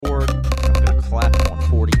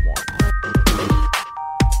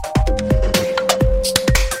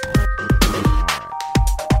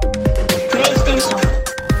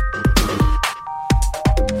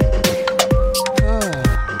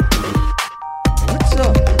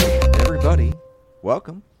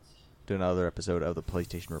Welcome to another episode of the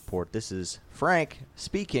PlayStation Report. This is Frank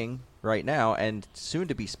speaking right now, and soon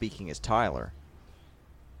to be speaking is Tyler.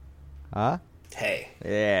 Huh? Hey.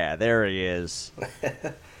 Yeah, there he is.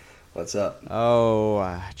 What's up?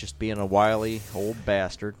 Oh, just being a wily old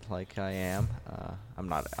bastard like I am. I'm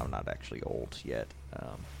not actually old yet.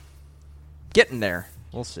 Getting there.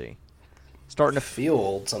 We'll see. Starting to feel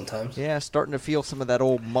old sometimes. Yeah, starting to feel some of that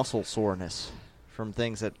old muscle soreness from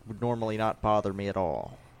things that would normally not bother me at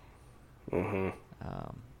all. Mm-hmm.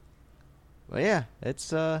 Well, yeah,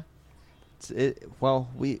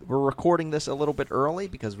 we're recording this a little bit early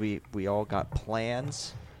because we all got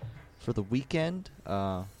plans for the weekend.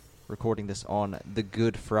 Recording this on the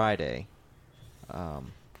Good Friday. But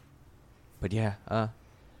yeah,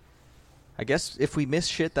 I guess if we miss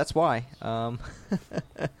shit, that's why.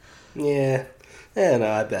 Yeah,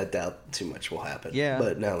 no, I doubt too much will happen. Yeah.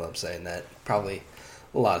 But now that I'm saying that, probably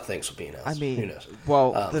a lot of things will be announced. I mean, who knows?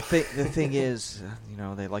 Well, the thing is,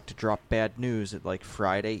 they like to drop bad news at like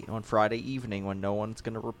Friday evening when no one's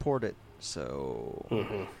going to report it. So,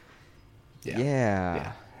 mm-hmm.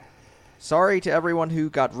 Yeah. Sorry to everyone who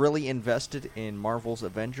got really invested in Marvel's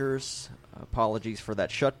Avengers. Apologies for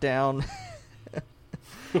that shutdown.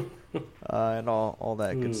 And all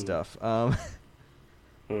that good stuff.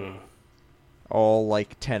 All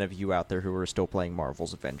like 10 of you out there who are still playing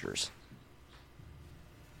Marvel's Avengers.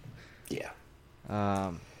 Yeah.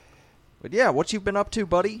 But yeah, what you been up to,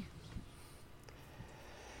 buddy?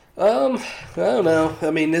 I don't know.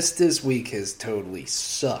 I mean, this week has totally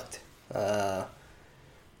sucked.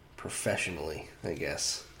 Professionally, I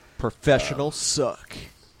guess. Professional suck.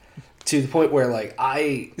 To the point where, like,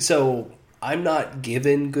 I'm not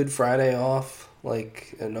given Good Friday off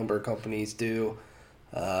like a number of companies do.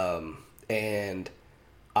 And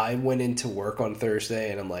I went into work on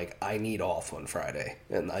Thursday and I'm like, I need off on Friday.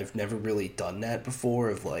 And I've never really done that before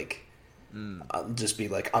of like, I'll just be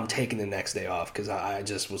like, I'm taking the next day off because I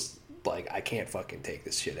just was like, I can't fucking take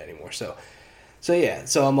this shit anymore. So yeah,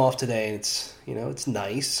 so I'm off today and it's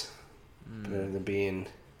nice being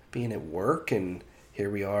at work, and here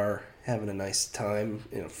we are having a nice time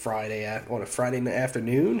on a Friday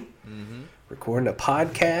afternoon, recording a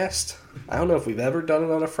podcast. I don't know if we've ever done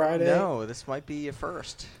it on a Friday. No, this might be a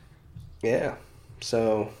first. Yeah.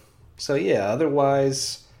 So yeah,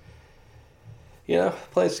 otherwise,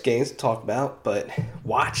 played some games to talk about, but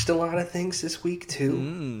watched a lot of things this week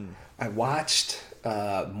too. I watched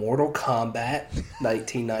Mortal Kombat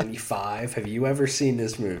 1995. Have you ever seen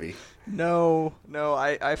this movie? No,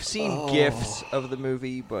 I've seen GIFs of the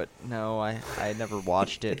movie, but no, I never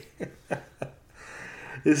watched it.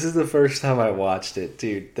 This is the first time I watched it,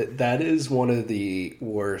 dude. That is one of the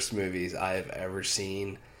worst movies I have ever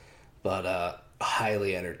seen, but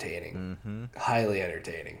highly entertaining. Mm-hmm. Highly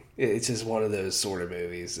entertaining. It's just one of those sort of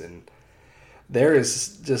movies, and there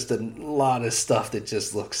is just a lot of stuff that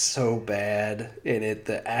just looks so bad in it.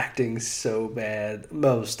 The acting's so bad,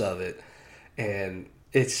 most of it, and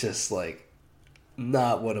it's just like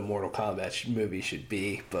not what a Mortal Kombat movie should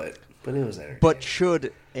be, but it was entertaining. But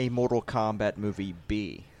should a Mortal Kombat movie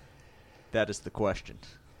be? That is the question.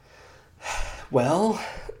 Well,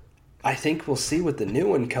 I think we'll see with the new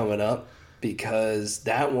one coming up, because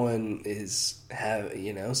that one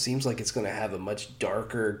seems like it's going to have a much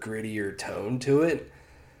darker, grittier tone to it.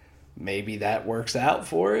 Maybe that works out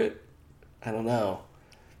for it. I don't know.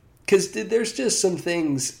 Because there's just some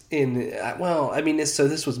things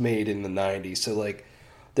this was made in the 90s, so like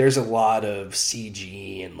there's a lot of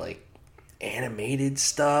CG and like animated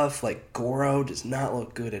stuff. Like Goro does not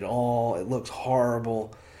look good at all. It looks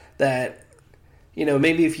horrible. That,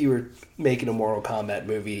 maybe if you were making a Mortal Kombat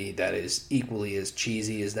movie that is equally as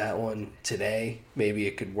cheesy as that one today, maybe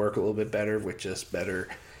it could work a little bit better with just better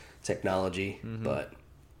technology. Mm-hmm. But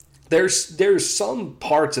there's some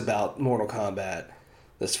parts about Mortal Kombat,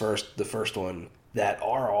 the first one, that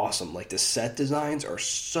are awesome. Like the set designs are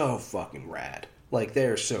so fucking rad. Like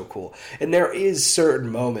they're so cool. And there is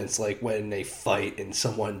certain moments like when they fight and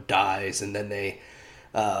someone dies and then they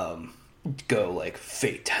go like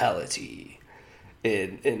fatality.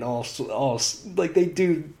 And also like they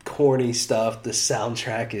do corny stuff. The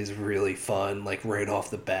soundtrack is really fun. Like right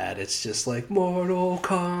off the bat, it's just like Mortal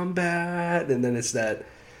Kombat, and then it's that,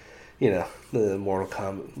 the Mortal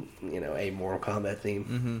Kombat, a Mortal Kombat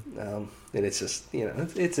theme. Mm-hmm. And it's just,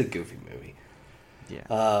 it's a goofy movie.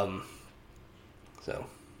 Yeah. So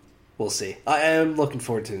we'll see. I am looking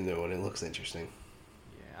forward to the new one. It looks interesting.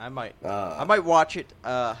 Yeah, I might watch it.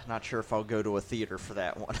 Not sure if I'll go to a theater for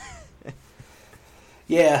that one.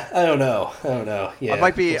 Yeah, I don't know. Yeah,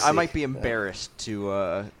 I might be embarrassed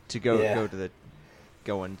to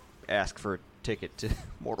go and ask for ticket to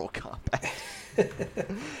Mortal Kombat.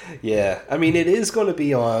 Yeah, I mean, it is going to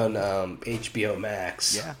be on HBO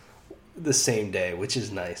Max. Yeah. The same day, which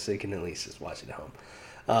is nice. So you can at least just watch it at home.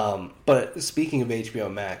 But speaking of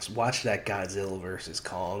HBO Max, watch that Godzilla versus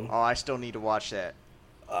Kong. Oh, I still need to watch that.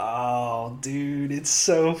 Oh, dude, it's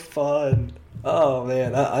so fun. Oh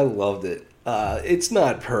man, I loved it. It's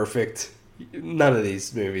not perfect. None of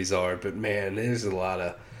these movies are, but man, there's a lot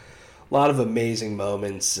of amazing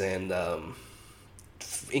moments and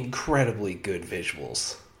incredibly good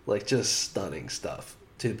visuals. Like just stunning stuff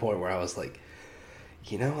to the point where I was like,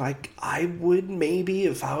 you know, I would maybe,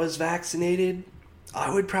 if I was vaccinated,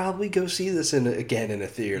 I would probably go see this again in a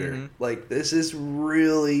theater. Mm-hmm. Like, this is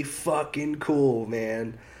really fucking cool,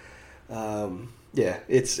 man. Yeah,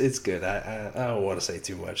 it's good. I don't want to say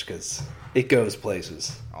too much because it goes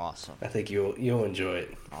places. Awesome. I think you'll enjoy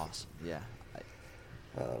it. Awesome. Yeah.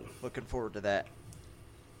 Looking forward to that.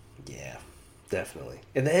 Yeah, definitely.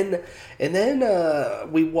 And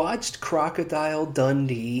then we watched Crocodile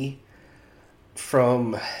Dundee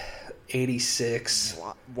from '86.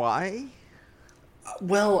 Why?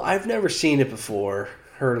 Well, I've never seen it before.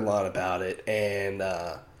 Heard a lot about it, and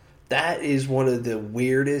that is one of the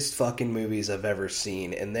weirdest fucking movies I've ever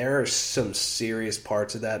seen. And there are some serious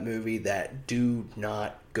parts of that movie that do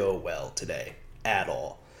not go well today at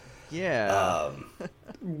all. Yeah.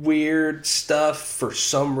 Weird stuff for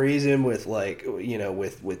some reason with, like, you know,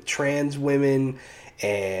 with trans women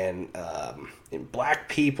and black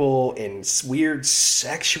people and weird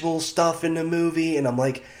sexual stuff in the movie, and I'm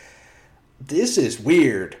like, this is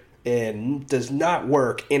weird and does not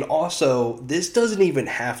work. And also, this doesn't even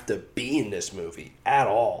have to be in this movie at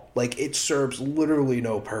all. Like, it serves literally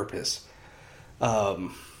no purpose. And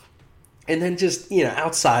then just, you know,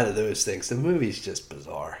 outside of those things, the movie's just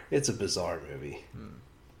bizarre. It's a bizarre movie.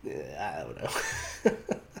 Yeah, I don't know.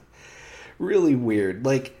 Really weird.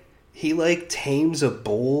 Like, he, like, tames a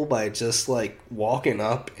bull by just, like, walking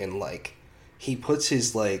up and, like, he puts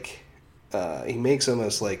his, like, he makes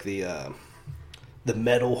almost like the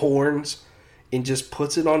metal horns and just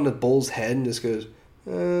puts it on the bull's head and just goes,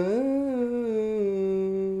 and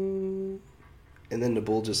then the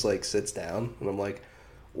bull just, like, sits down, and I'm like,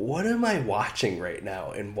 what am I watching right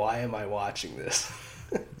now, and why am I watching this?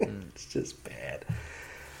 It's just bad.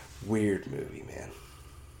 Weird movie, man.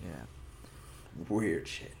 Yeah. Weird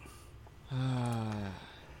shit.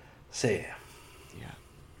 So, yeah. Yeah.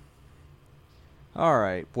 All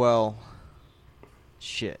right. Well,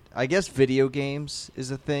 shit. I guess video games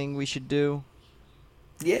is a thing we should do.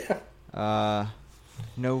 Yeah.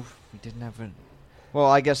 No, we didn't have a... Well,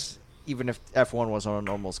 I guess even if F1 was on a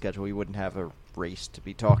normal schedule, we wouldn't have a race to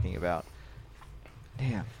be talking about.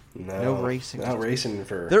 Damn. No racing. Not racing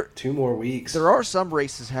for 2 more weeks. There are some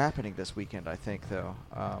races happening this weekend, I think, though.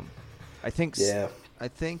 I think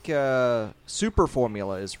Super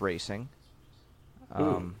Formula is racing.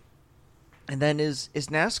 And then is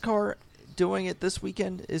NASCAR doing it this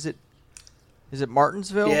weekend? Is it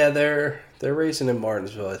Martinsville? Yeah, they're racing in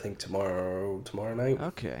Martinsville, I think tomorrow night.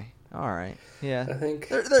 Okay. All right. Yeah. I think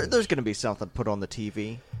there's going to be something put on the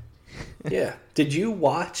TV. Yeah. Did you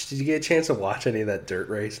get a chance to watch any of that dirt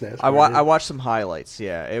race NASCAR? I watched some highlights.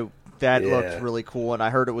 Yeah. That looked really cool, and I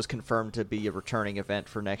heard it was confirmed to be a returning event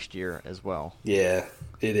for next year as well. Yeah,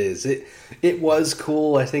 it is. It was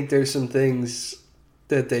cool. I think there's some things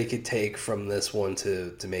that they could take from this one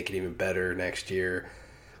to make it even better next year.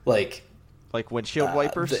 Like windshield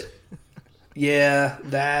wipers?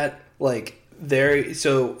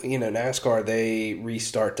 NASCAR, they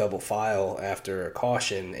restart double file after a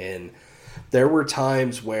caution, and there were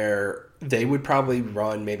times where they would probably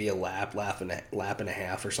run maybe a lap and a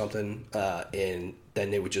half or something, and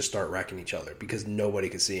then they would just start wrecking each other because nobody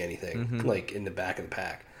could see anything, like in the back of the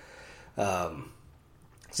pack.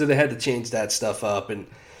 So they had to change that stuff up, and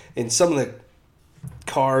in some of the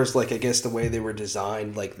cars, like I guess the way they were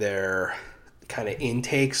designed, like their kind of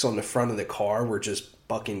intakes on the front of the car were just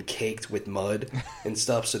fucking caked with mud and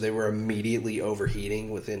stuff, so they were immediately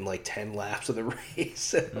overheating within like 10 laps of the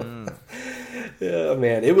race. Yeah,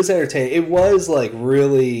 man, it was entertaining. It was like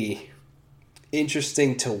really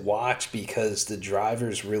interesting to watch because the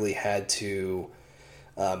drivers really had to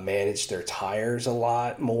manage their tires a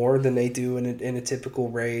lot more than they do in a typical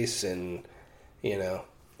race, and you know,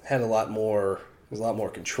 had a lot more. There's a lot more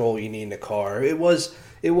control you need in a car. It was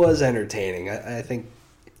entertaining. I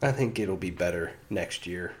think it'll be better next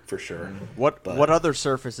year for sure. What other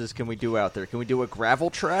surfaces can we do out there? Can we do a gravel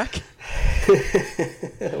track?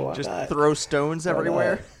 Just not? Throw stones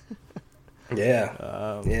everywhere.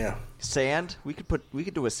 Yeah. Yeah. Sand. We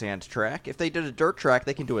could do a sand track. If they did a dirt track,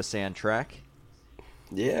 they can do a sand track.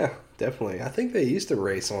 Yeah, definitely. I think they used to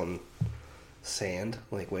race on sand,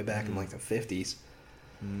 like way back in like the 50s.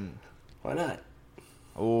 Why not?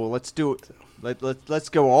 Oh, let's do it. Let's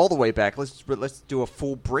go all the way back. Let's do a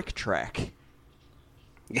full brick track.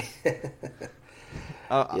 Yeah,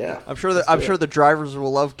 I'm sure let's do it. the drivers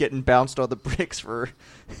will love getting bounced on the bricks for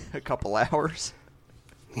a couple hours.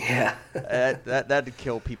 Yeah. That'd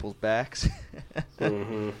kill people's backs.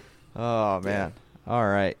 Mm-hmm. Oh man. All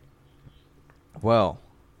right. Well,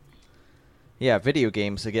 yeah, video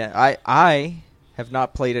games again. I have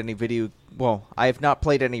not played any I have not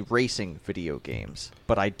played any racing video games,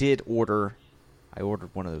 but I ordered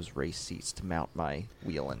one of those race seats to mount my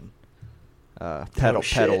wheel and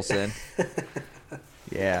pedals in.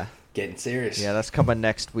 Yeah. Getting serious. Yeah, that's coming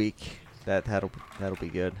next week. That'll be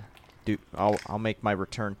good. I'll make my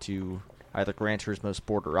return to either Gran Turismo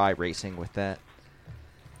Sport or iRacing with that.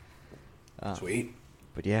 Sweet.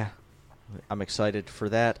 But yeah, I'm excited for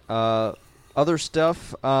that. Other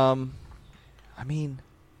stuff. I mean,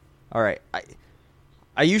 all right.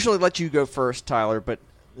 I usually let you go first, Tyler, but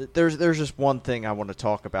there's just one thing I want to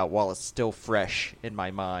talk about while it's still fresh in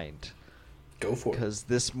my mind. Go for it. Because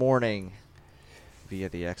this morning, via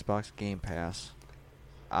the Xbox Game Pass,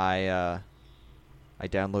 I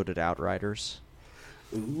downloaded Outriders.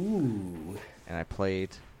 Ooh. And I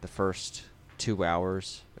played the first 2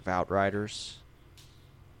 hours of Outriders.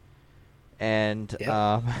 And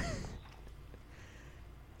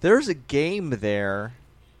there's a game there,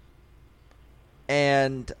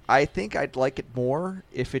 and I think I'd like it more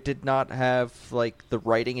if it did not have like the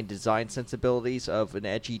writing and design sensibilities of an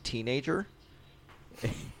edgy teenager.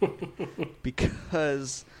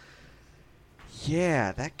 Because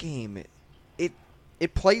yeah, that game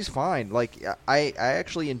it plays fine. Like I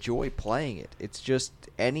actually enjoy playing it. It's just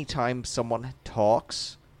anytime someone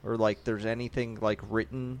talks or like there's anything like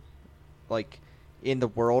written like in the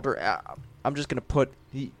world, or I'm just gonna put.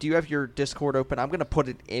 Do you have your Discord open? I'm gonna put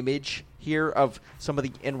an image here of some of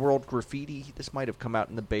the in-world graffiti. This might have come out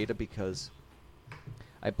in the beta because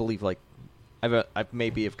I believe like I've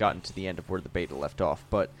maybe have gotten to the end of where the beta left off,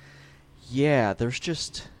 but yeah, there's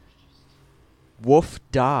just woof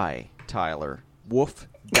die, Tyler. Woof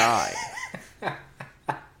die.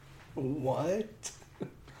 What?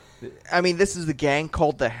 I mean, this is the gang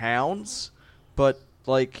called the Hounds, but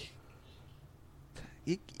like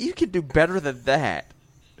you can do better than that.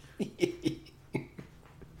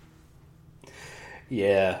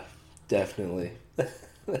 Yeah, definitely.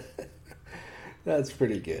 That's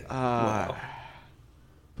pretty good. Wow.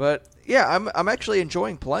 But yeah, I'm actually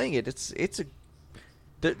enjoying playing it.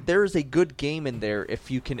 There's a good game in there if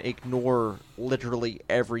you can ignore literally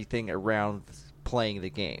everything around playing the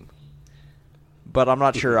game. But I'm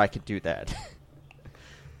not sure I could do that.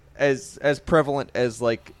 As prevalent as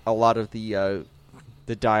like a lot of the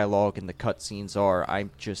dialogue and the cutscenes are, I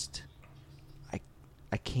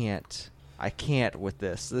can't with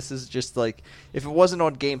this. This is just like, if it wasn't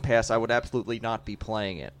on Game Pass, I would absolutely not be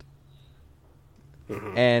playing it.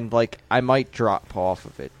 Mm-hmm. And like I might drop off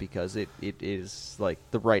of it because it is like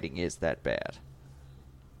the writing is that bad.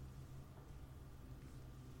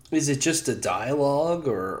 Is it just a dialogue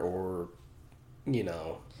or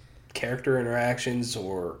character interactions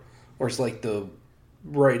or it's like the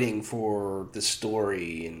writing for the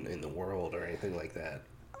story in the world or anything like that?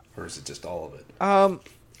 Or is it just all of it?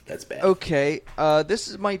 That's bad. Okay,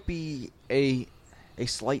 this might be a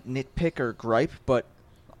slight nitpick or gripe, but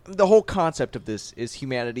the whole concept of this is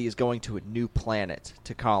humanity is going to a new planet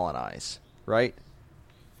to colonize, right?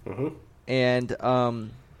 Mm-hmm.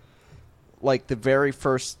 And like the very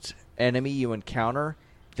first enemy you encounter,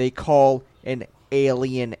 they call an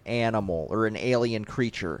alien animal or an alien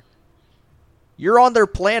creature. You're on their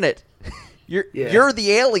planet. You're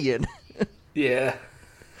the alien. Yeah.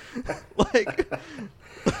 Like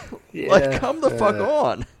come the fuck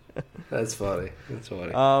on. That's funny.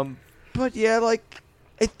 But yeah, like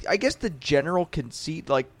I guess the general conceit,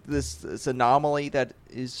 like this anomaly that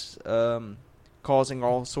is causing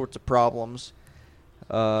all sorts of problems,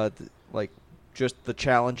 like just the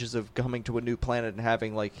challenges of coming to a new planet and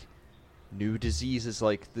having like new diseases,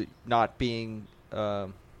 like not being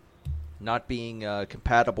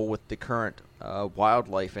compatible with the current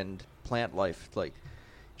wildlife and plant life, like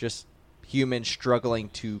just humans struggling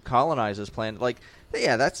to colonize this planet. Like,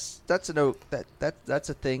 yeah, that's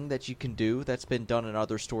a thing that you can do. That's been done in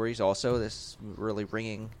other stories also. This is really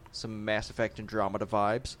ringing some Mass Effect Andromeda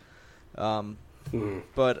vibes.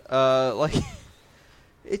 But like,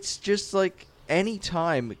 it's just like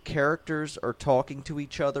anytime characters are talking to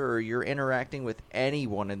each other or you're interacting with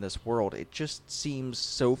anyone in this world, it just seems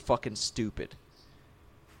so fucking stupid.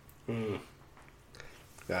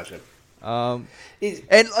 Gotcha.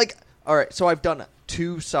 And like, all right, so I've done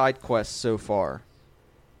 2 side quests so far,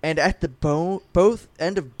 and at the both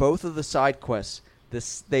end of both of the side quests,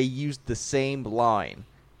 they used the same line: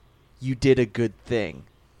 "You did a good thing."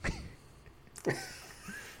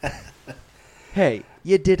 Hey,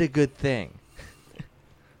 you did a good thing.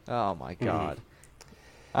 Oh my god.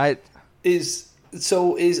 Is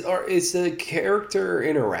the character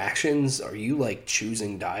interactions, are you like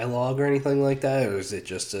choosing dialogue or anything like that, or is it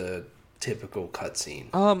just a typical cutscene?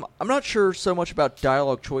 I'm not sure so much about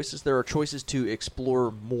dialogue choices. There are choices to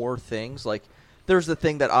explore more things. Like, there's the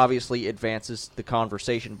thing that obviously advances the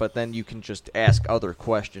conversation, but then you can just ask other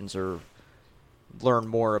questions or learn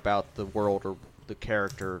more about the world or the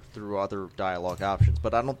character through other dialogue options.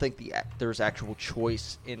 But I don't think there's actual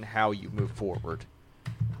choice in how you move forward.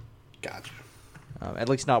 Gotcha. At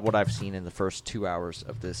least not what I've seen in the first 2 hours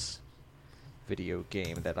of this video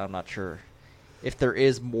game. That I'm not sure. If there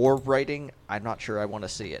is more writing, I'm not sure I want to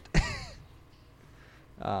see it.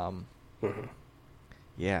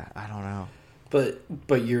 Yeah, I don't know.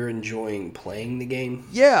 But you're enjoying playing the game?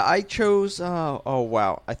 Yeah, I chose, oh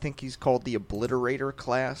wow, I think he's called the Obliterator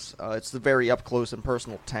class. It's the very up-close and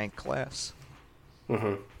personal tank class.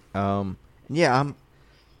 Yeah,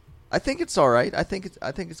 I think it's alright. I think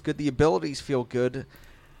it's good. The abilities feel good.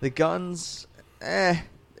 The guns,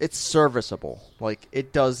 it's serviceable. Like,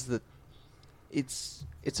 it does the... It's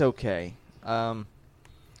okay.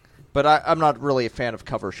 But I'm not really a fan of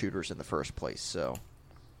cover shooters in the first place, so...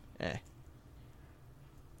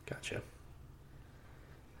 Gotcha.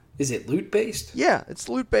 Is it loot based? Yeah, it's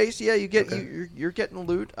loot based. Yeah, you get Okay. you're getting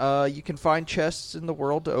loot. You can find chests in the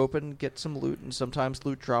world to open, get some loot, and sometimes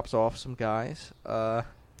loot drops off some guys.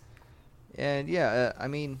 And yeah, I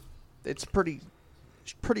mean, it's pretty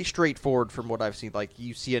straightforward from what I've seen. Like,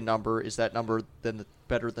 you see a number, is that number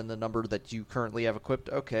better than the number that you currently have equipped?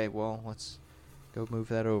 Okay, well, let's go move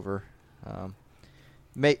that over.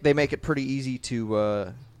 They make it pretty easy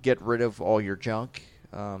to get rid of all your junk.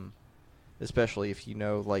 Especially if you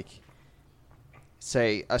know, like,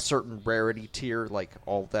 say, a certain rarity tier, like,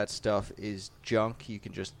 all that stuff is junk, you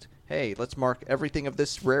can just, hey, let's mark everything of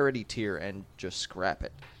this rarity tier and just scrap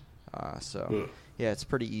it. Yeah, it's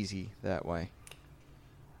pretty easy that way.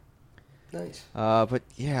 Nice. But,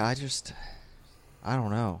 yeah, I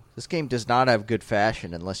don't know. This game does not have good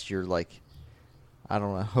fashion unless you're, like, I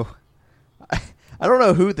don't know. I don't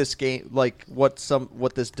know who this game, like, what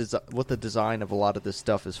the design of a lot of this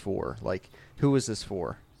stuff is for. Like, who is this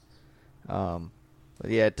for? But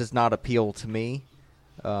yeah, it does not appeal to me.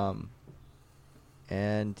 And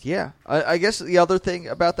yeah, I guess the other thing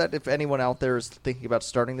about that, if anyone out there is thinking about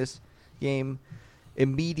starting this game,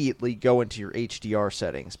 immediately go into your HDR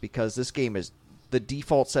settings, because this game the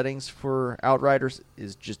default settings for Outriders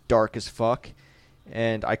is just dark as fuck,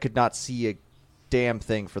 and I could not see a damn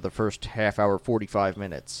thing for the first half hour, 45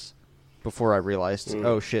 minutes before I realized,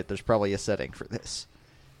 oh shit, there's probably a setting for this.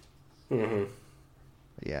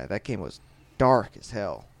 Yeah, that game was dark as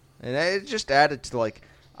hell. And it just added to, like,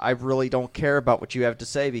 I really don't care about what you have to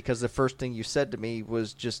say, because the first thing you said to me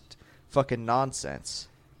was just fucking nonsense.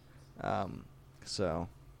 So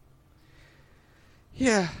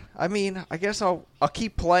yeah, I mean, I guess I'll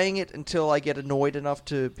keep playing it until I get annoyed enough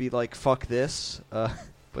to be like, fuck this.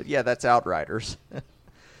 But yeah, that's Outriders.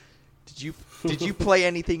 Did you play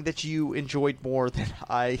anything that you enjoyed more than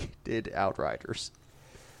I did Outriders?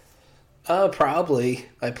 Probably.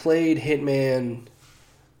 I played Hitman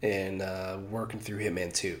and working through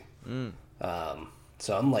Hitman 2.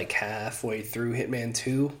 So I'm like halfway through Hitman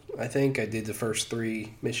 2, I think. I did the first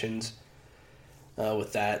 3 missions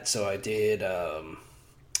with that. So I did the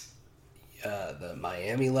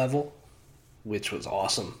Miami level, which was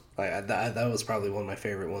awesome. That was probably one of my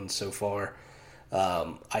favorite ones so far.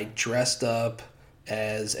 I dressed up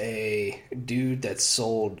as a dude that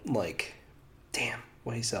sold, like,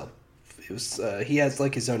 what did he sell? It was he has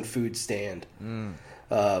like his own food stand.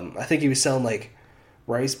 I think he was selling like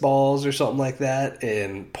rice balls or something like that,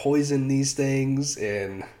 and poison these things.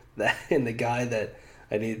 And the guy that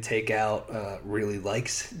I need to take out really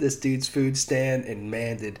likes this dude's food stand. And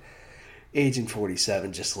man, did Agent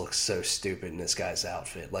 47 just looks so stupid in this guy's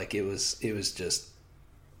outfit. Like, it was just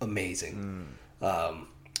amazing. I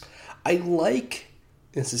like,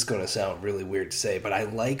 this is going to sound really weird to say, but I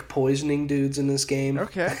like poisoning dudes in this game.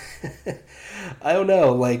 Okay. I don't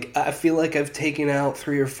know. Like, I feel like I've taken out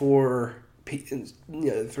 3 or 4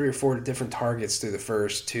 different targets through the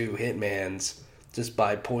first 2 Hitmans just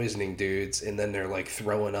by poisoning dudes, and then they're like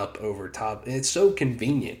throwing up over top. And it's so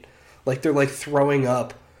convenient. Like, they're like throwing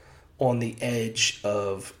up on the edge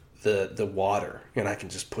of the water, and I can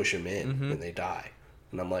just push them in and they die.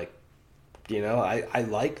 And I'm like, I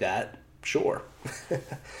like that. Sure.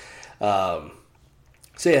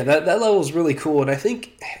 So yeah, that level is really cool. And I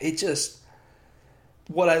think it just,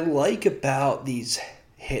 what I like about these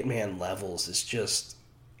Hitman levels is just,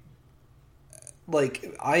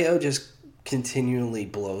 like, IO just continually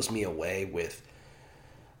blows me away with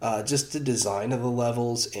just the design of the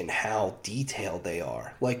levels and how detailed they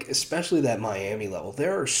are. Like, especially that Miami level.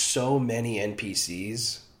 There are so many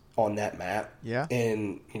NPCs on that map. Yeah.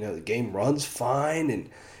 And, the game runs fine and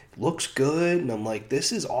looks good. And I'm like,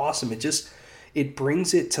 this is awesome. It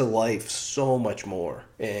brings it to life so much more.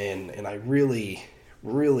 And I really,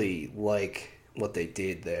 really like what they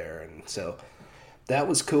did there. And so that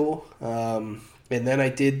was cool. And then I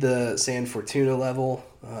did the San Fortuna level,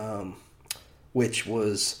 which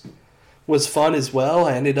was fun as well.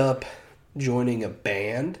 I ended up joining a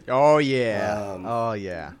band. Oh yeah.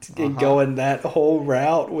 And going that whole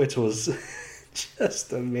route, which was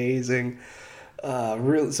just amazing.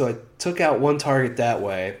 Really, so I took out one target that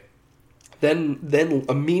way. Then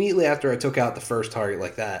immediately after I took out the first target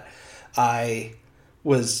like that, I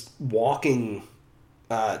was walking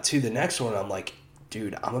to the next one. I'm like,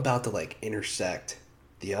 dude, I'm about to like intersect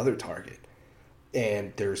the other target,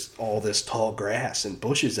 and there's all this tall grass and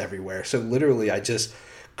bushes everywhere. So literally, I just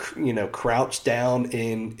crouched down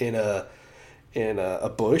in a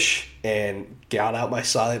bush and got out my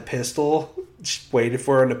silent pistol, just waited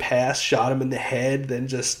for him to pass, shot him in the head, then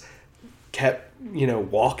just kept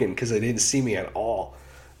walking because they didn't see me at all.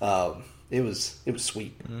 It was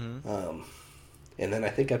sweet. Mm-hmm. And then I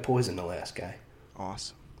think I poisoned the last guy.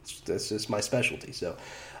 Awesome. That's just my specialty. So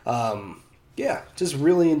yeah, just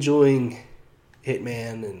really enjoying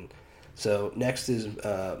Hitman. And so next is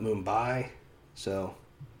Mumbai, so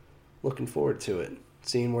looking forward to it,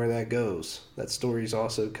 seeing where that goes. That story's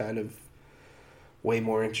also kind of way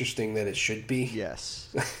more interesting than it should be.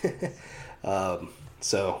 Yes.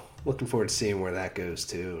 So looking forward to seeing where that goes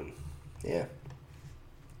too. And yeah,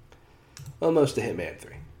 almost to Hitman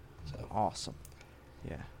 3. So Awesome.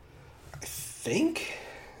 Yeah. I think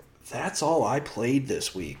that's all I played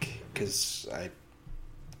this week because I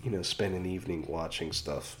spent an evening watching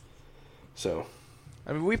stuff. So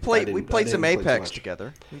I mean, we played some Apex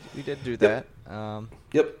together. We did do that.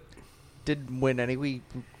 Yep. Didn't win any. We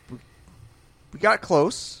got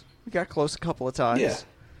close. We got close a couple of times.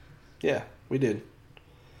 Yeah, we did.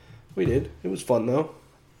 It was fun though.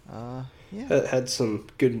 Yeah. Had some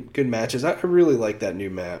good matches. I really like that new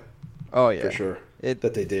map. Oh yeah, for sure.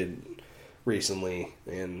 That they did recently,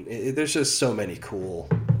 and there's just so many cool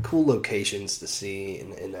locations to see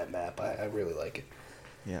in that map. I really like it.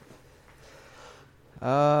 Yeah.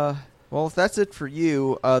 Well, if that's it for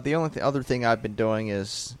you, the only other thing I've been doing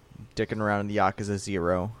is dicking around in Yakuza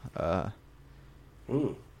 0.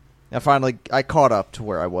 I caught up to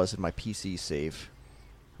where I was in my PC save,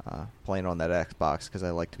 playing on that Xbox because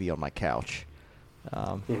I like to be on my couch.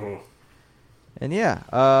 And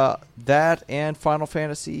yeah, that and Final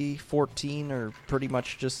Fantasy 14 are pretty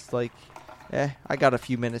much just like, I got a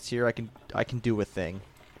few minutes here. I can do a thing.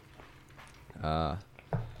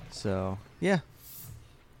 So yeah.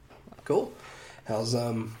 Cool. How's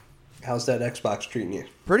that Xbox treating you?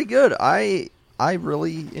 Pretty good. I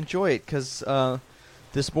really enjoy it because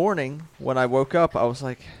this morning when I woke up, I was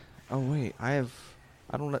like, oh wait, I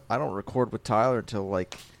don't record with Tyler until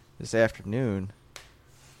like this afternoon.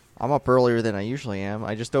 I'm up earlier than I usually am.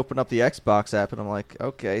 I just opened up the Xbox app and I'm like,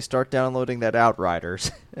 okay, start downloading that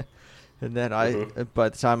Outriders. And then by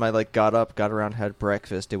the time I got up, got around, had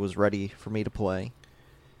breakfast, it was ready for me to play.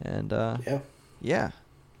 And yeah,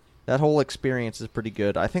 that whole experience is pretty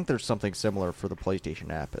good. I think there's something similar for the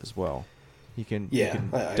PlayStation app as well. You can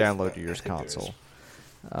download to your console.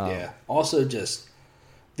 Yeah. Also, just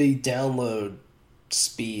the download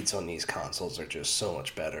speeds on these consoles are just so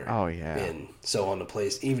much better. Oh yeah. And so on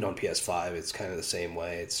even on PS5, it's kind of the same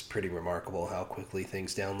way. It's pretty remarkable how quickly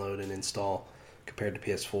things download and install compared to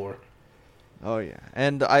PS4. Oh yeah,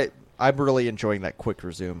 and I'm really enjoying that quick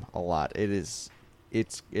resume a lot. It's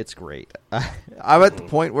great. I'm at the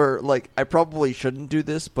point where I probably shouldn't do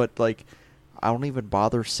this, but I don't even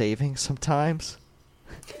bother saving sometimes.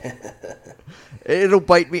 It'll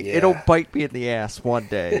bite me. Yeah. It'll bite me in the ass one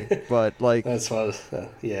day. But that's what I was.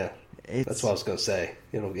 That's what I was gonna say.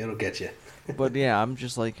 It'll get you. But yeah, I'm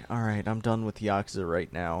just all right. I'm done with Yakuza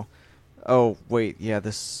right now. Oh wait, yeah,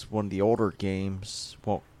 this is one of the older games.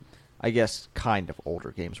 Well, I guess kind of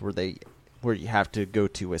older games where you have to go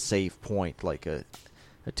to a save point, like a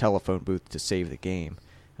telephone booth to save the game.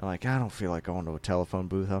 I'm I don't feel like going to a telephone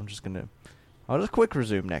booth. I'll just quick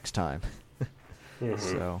resume next time.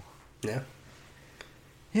 So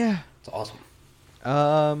yeah, it's awesome.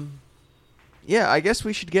 Um, yeah, I guess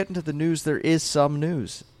we should get into the news. There is some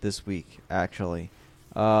news this week, actually.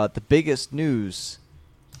 The biggest news,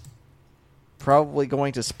 probably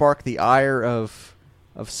going to spark the ire of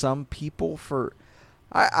some people for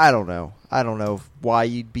I don't know. I don't know why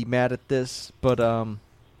you'd be mad at this, but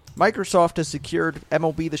Microsoft has secured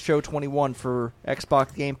MLB The Show 21 for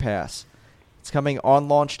Xbox Game Pass. It's coming on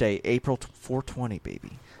launch day, April 420,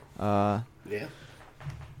 baby. Yeah.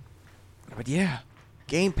 But yeah,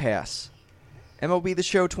 Game Pass. MLB The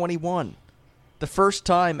Show 21. The first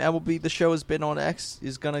time MLB The Show has been on X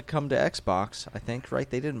is going to come to Xbox, I think, right?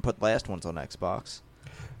 They didn't put last ones on Xbox.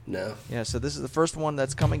 No. Yeah, so this is the first one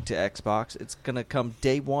that's coming to Xbox. It's going to come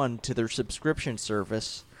day one to their subscription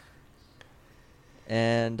service.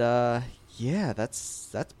 And, yeah, that's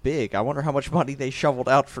big. I wonder how much money they shoveled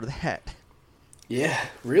out for that. Yeah,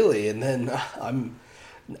 really. And then I'm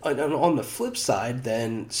on the flip side,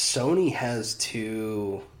 then Sony has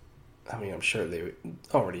to, I mean, I'm sure they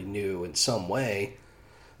already knew in some way,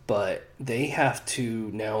 but they have to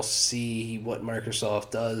now see what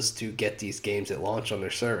Microsoft does to get these games at launch on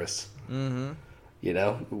their service. Mm-hmm. You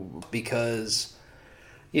know, because,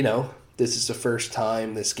 this is the first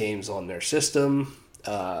time this game's on their system.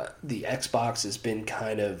 The Xbox has been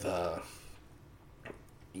kind of,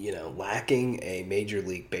 lacking a Major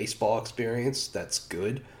League Baseball experience. That's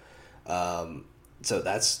good. So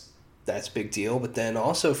that's a big deal. But then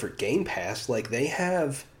also for Game Pass, like they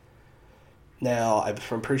have now,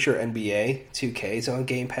 I'm pretty sure NBA 2K is on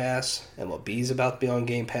Game Pass. MLB is about to be on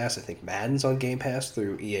Game Pass. I think Madden's on Game Pass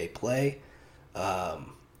through EA Play.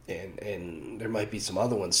 And there might be some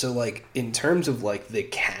other ones. So like in terms of like the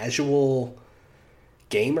casual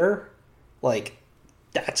gamer, like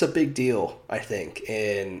that's a big deal, I think.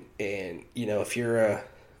 And if you're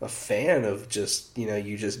a fan of just,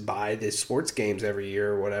 you just buy the sports games every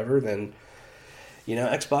year or whatever, then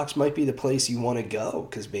Xbox might be the place you want to go,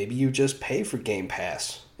 because maybe you just pay for Game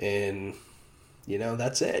Pass and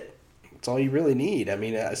that's it. That's all you really need. I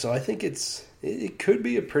mean, so I think it could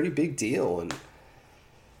be a pretty big deal. And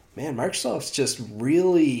man, Microsoft's just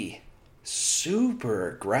really super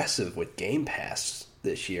aggressive with Game Pass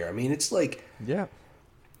this year. I mean, it's like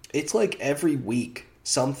every week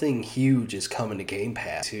something huge is coming to Game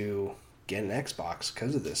Pass to get an Xbox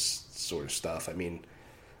because of this sort of stuff. I mean,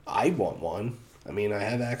 I want one. I mean, I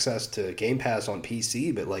have access to Game Pass on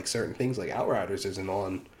PC, but like certain things like Outriders isn't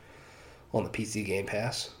on the PC Game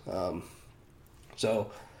Pass.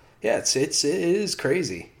 So yeah, it is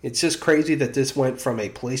crazy. It's just crazy that this went from a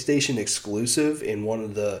PlayStation exclusive in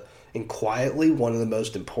quietly one of the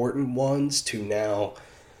most important ones to now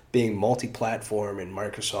being multi-platform, and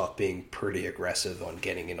Microsoft being pretty aggressive on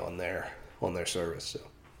getting it on their service. So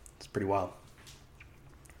it's pretty wild.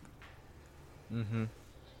 Mm-hmm.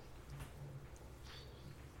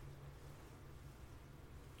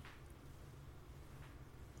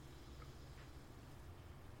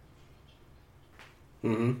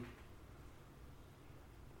 Mm-hmm.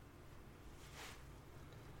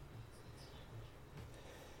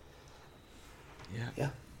 Yeah. Yeah.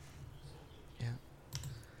 Yeah.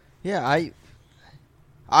 Yeah,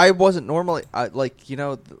 I wasn't normally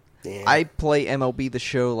Yeah. I play MLB The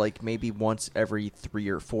Show like maybe once every 3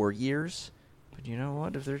 or 4 years. But you know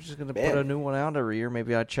what? If they're just going to put a new one out every year,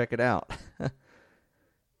 maybe I'd check it out.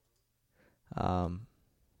 All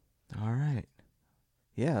right.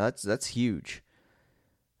 Yeah, that's huge.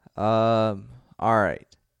 All right.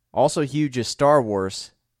 Also huge is Star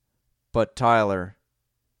Wars, but Tyler,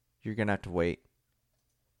 you're going to have to wait.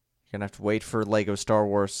 You're going to have to wait for Lego Star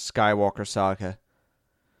Wars Skywalker Saga.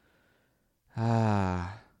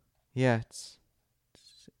 Yeah, it's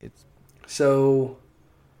So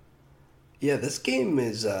yeah, this game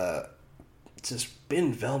is just been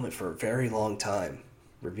in development for a very long time.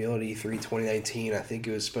 Revealed at E3 2019. I think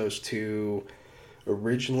it was supposed to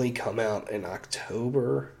originally come out in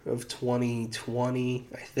October of 2020,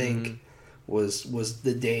 I think, was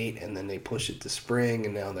the date, and then they pushed it to spring,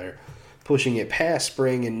 and now they're pushing it past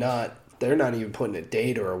spring, and they're not even putting a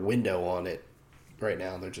date or a window on it right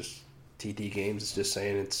now. They're just TT Games is just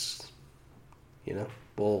saying it's,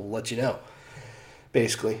 we'll let you know.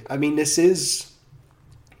 Basically, I mean, this is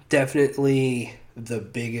definitely the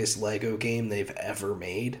biggest Lego game they've ever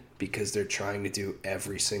made, because they're trying to do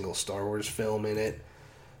every single Star Wars film in it.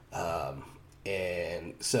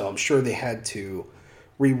 And so I'm sure they had to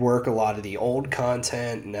rework a lot of the old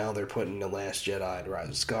content. Now they're putting The Last Jedi,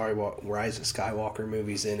 Rise of Skywalker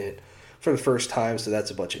movies in it for the first time. So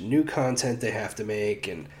that's a bunch of new content they have to make.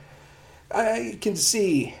 And I can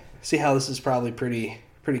see how this is probably pretty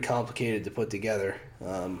complicated to put together.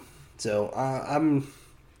 So I'm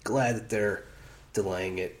glad that they're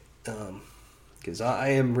delaying it, because I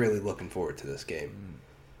am really looking forward to this game.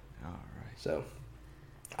 All right. So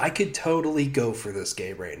I could totally go for this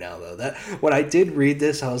game right now, though. That when I did read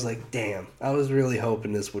this, I was like, damn, I was really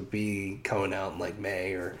hoping this would be coming out in like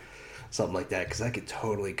May or something like that, because I could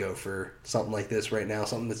totally go for something like this right now,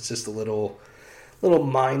 something that's just a little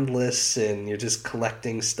mindless, and you're just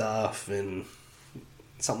collecting stuff and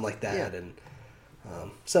something like that. Yeah. And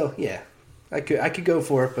so yeah, I could go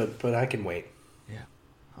for it, but I can wait. Yeah.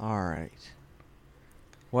 All right.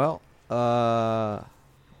 Well, I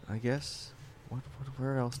guess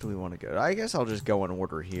where else do we want to go? I guess I'll just go in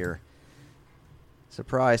order here.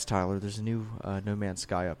 Surprise, Tyler! There's a new No Man's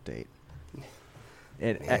Sky update,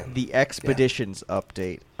 and the Expeditions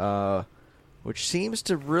update, which seems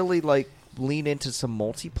to really like lean into some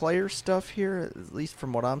multiplayer stuff here, at least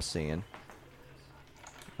from what I'm seeing.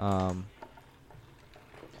 Let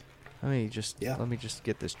me just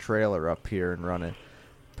get this trailer up here and run it.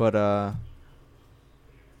 But oh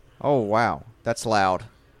wow, that's loud.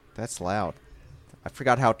 That's loud. I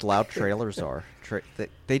forgot how loud trailers are.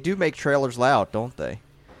 They do make trailers loud, don't they?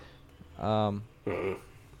 But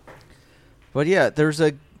yeah, there's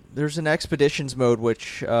an expeditions mode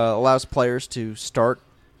which allows players to start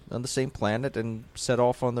on the same planet and set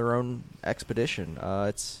off on their own expedition.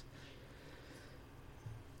 It's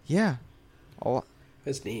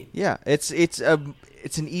neat. Yeah, it's an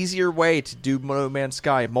easier way to do No Man's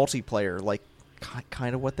Sky multiplayer, like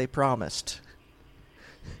kind of what they promised.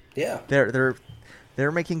 Yeah, they're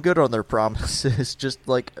making good on their promises. Just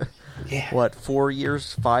like what,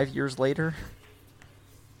 5 years later?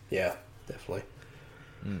 Yeah, definitely.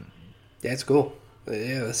 Yeah, it's cool.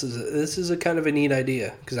 Yeah, this is a kind of a neat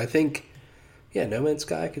idea, because I think, No Man's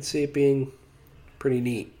Sky, I could see it being pretty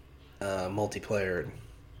neat, multiplayer,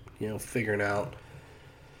 and figuring out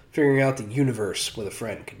the universe with a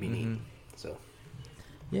friend could be neat. So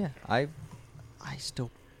yeah, I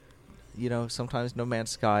still, sometimes No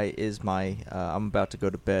Man's Sky is my I'm about to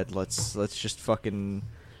go to bed. Let's just fucking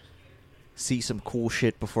see some cool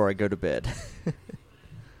shit before I go to bed.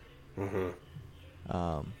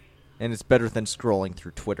 And it's better than scrolling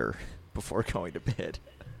through Twitter before going to bed.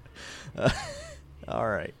 All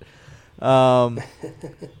right.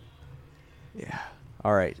 Yeah.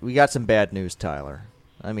 All right. We got some bad news, Tyler.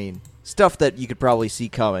 I mean, stuff that you could probably see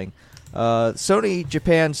coming. Sony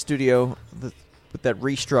Japan studio, with that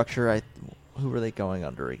restructure, who were they going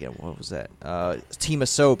under again? What was that? Team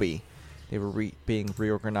Asobi. They were being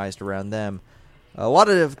reorganized around them. A lot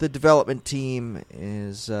of the development team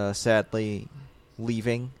is sadly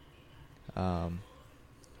leaving.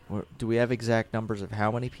 Do we have exact numbers of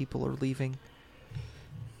how many people are leaving?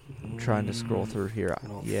 I'm trying to scroll through here. I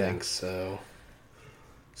don't think so.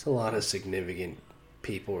 It's a lot of significant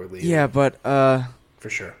people are leaving. Yeah, but for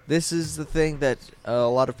sure. This is the thing that a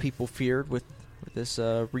lot of people feared with this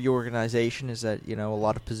reorganization, is that a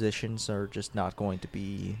lot of positions are just not going to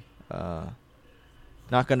be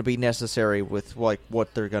necessary with like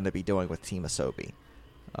what they're going to be doing with Team Asobi.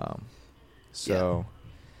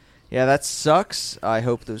 Yeah, that sucks. I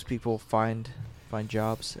hope those people find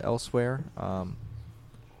jobs elsewhere. But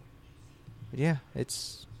yeah,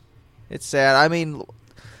 it's sad. I mean,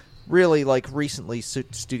 really, like recently,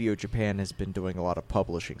 Studio Japan has been doing a lot of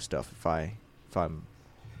publishing stuff. If I'm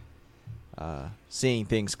seeing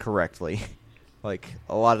things correctly, like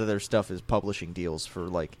a lot of their stuff is publishing deals for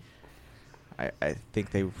like. I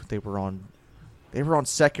think they were on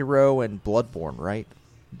Sekiro and Bloodborne, right?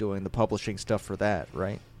 Doing the publishing stuff for that,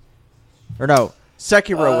 right? Or no,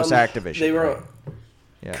 Sekiro was Activision. They were, right?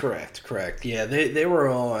 Yeah. Correct. Yeah, they were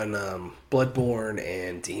on Bloodborne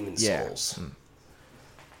and Demon Souls.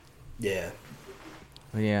 Yeah.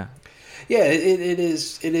 Yeah. Yeah, it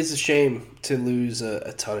is a shame to lose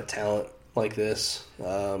a ton of talent like this,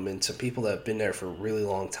 and to people that have been there for a really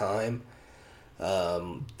long time.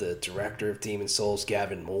 The director of Demon Souls,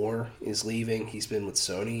 Gavin Moore, is leaving. He's been with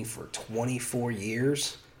Sony for 24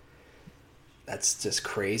 years. That's just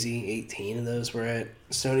crazy. 18 of those were at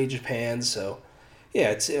Sony Japan. So,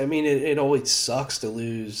 yeah, it always sucks to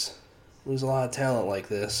lose a lot of talent like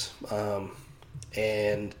this.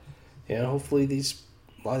 And hopefully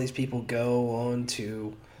a lot of these people go on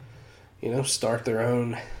to, start their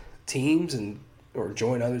own teams or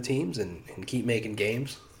join other teams and keep making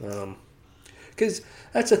games. Because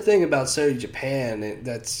that's the thing about Sony Japan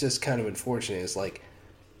that's just kind of unfortunate. Is like,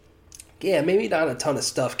 yeah, maybe not a ton of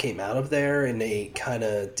stuff came out of there, and they kind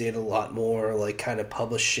of did a lot more like kind of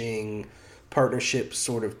publishing partnership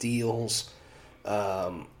sort of deals.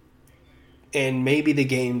 And maybe the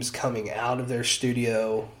games coming out of their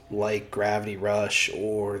studio, like Gravity Rush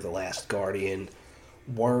or The Last Guardian,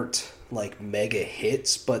 weren't like mega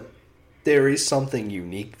hits, but there is something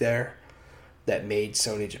unique there that made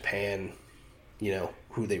Sony Japan,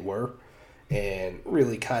 who they were, and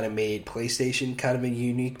really kind of made PlayStation kind of a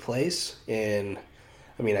unique place. And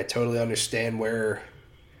I mean, I totally understand where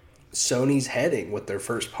Sony's heading with their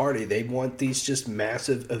first party. They want these just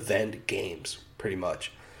massive event games, pretty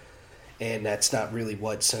much. And that's not really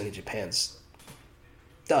what Sony Japan's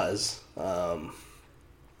does.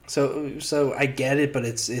 So I get it, but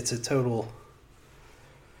it's a total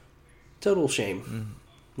shame. Mm-hmm.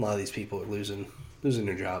 A lot of these people are losing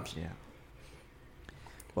their jobs. Yeah.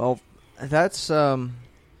 Well, that's one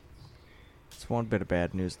bit of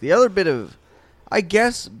bad news. The other bit of, I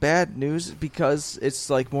guess, bad news, because it's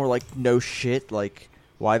like more like no shit. Like,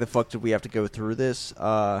 why the fuck did we have to go through this?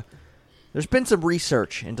 There's been some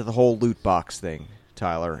research into the whole loot box thing,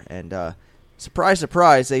 Tyler, and surprise,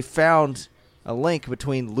 surprise, they found a link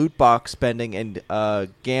between loot box spending and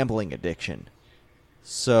gambling addiction.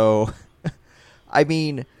 So, I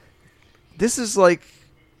mean, this is like,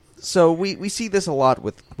 so we see this a lot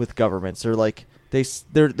with governments. They're like,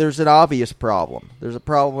 there's an obvious problem. There's a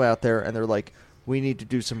problem out there, and they're like, we need to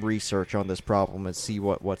do some research on this problem and see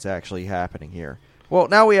what's actually happening here. Well,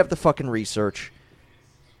 now we have the fucking research.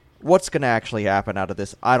 What's going to actually happen out of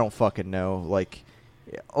this? I don't fucking know. Like,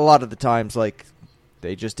 a lot of the times, like,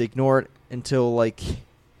 they just ignore it until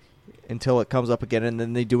it comes up again, and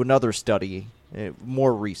then they do another study,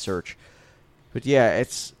 more research. But yeah,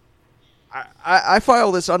 it's, I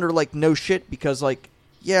file this under like no shit, because like,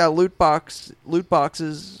 yeah, loot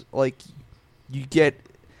boxes, like, you get,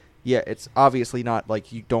 yeah, it's obviously not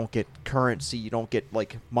like you don't get currency, you don't get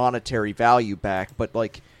like monetary value back, but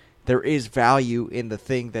like, there is value in the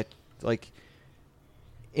thing that, like,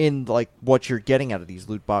 in like what you're getting out of these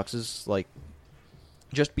loot boxes. Like,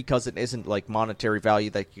 just because it isn't like monetary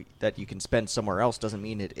value that you can spend somewhere else doesn't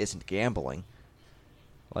mean it isn't gambling.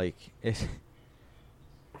 Like,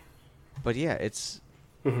 but yeah, it's,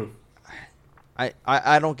 mm-hmm.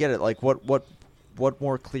 I don't get it. Like, what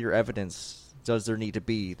more clear evidence does there need to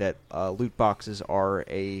be that loot boxes are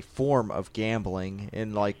a form of gambling,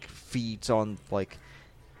 and like feeds on like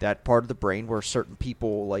that part of the brain where certain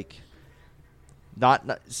people, like,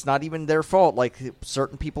 it's not even their fault. Like,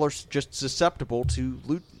 certain people are just susceptible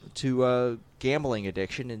to gambling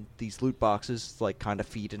addiction, and these loot boxes like kind of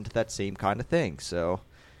feed into that same kind of thing. So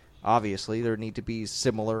obviously there need to be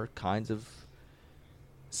similar kinds of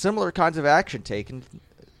action taken.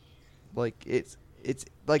 Like, it's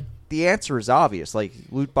like, the answer is obvious. Like,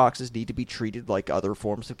 loot boxes need to be treated like other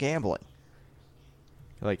forms of gambling.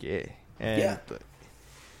 Like, and yeah.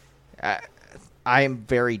 I am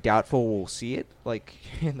very doubtful we'll see it, like,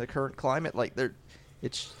 in the current climate. Like,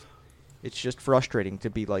 it's just frustrating to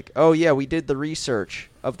be like, oh yeah, we did the research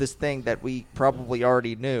of this thing that we probably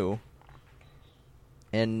already knew,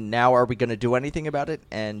 and now are we going to do anything about it?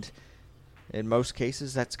 And in most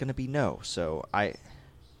cases, that's going to be no. So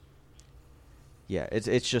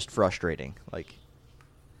it's just frustrating. Like,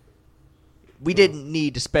 we didn't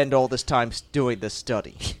need to spend all this time doing this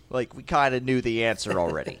study. Like, we kind of knew the answer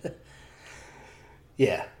already.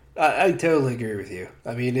 Yeah, I totally agree with you.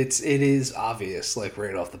 I mean, it is obvious, like,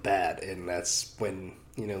 right off the bat, and that's when,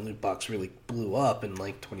 loot box really blew up in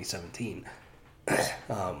like 2017.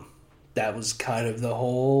 That was kind of the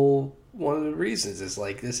whole one of the reasons. Is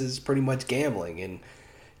like, this is pretty much gambling, and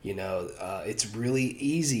it's really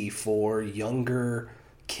easy for younger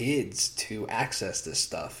kids to access this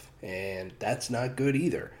stuff, and that's not good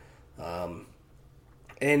either. And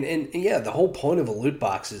yeah, the whole point of a loot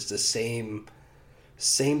box is the same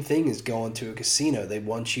thing as going to a casino. They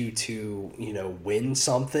want you to, win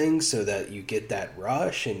something so that you get that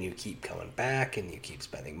rush and you keep coming back and you keep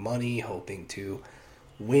spending money hoping to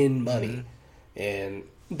win money. Mm-hmm. And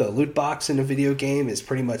the loot box in a video game is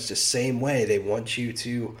pretty much the same way. They want you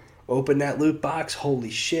to open that loot box. Holy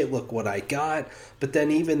shit, look what I got. But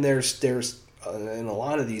then even there's in a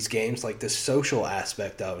lot of these games, like, the social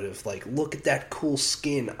aspect of it, of like, look at that cool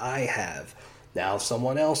skin I have. Now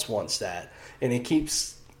someone else wants that. And it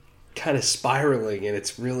keeps kind of spiraling, and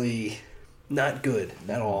it's really not good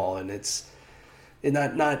at all. And it's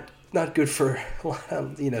not good for a lot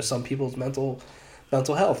of, some people's mental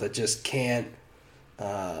health. It just can't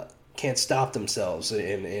stop themselves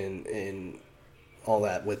in all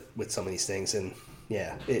that with some of these things. And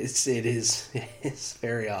yeah, it is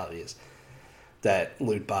very obvious that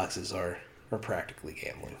loot boxes are practically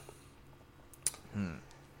gambling.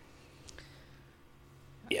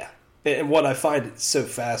 Yeah. And what I find so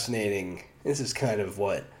fascinating, this is kind of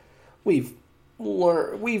what we've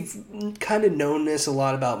learned. We've kind of known this a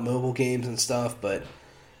lot about mobile games and stuff, but,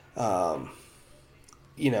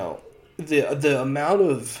 the amount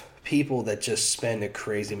of people that just spend a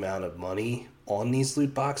crazy amount of money on these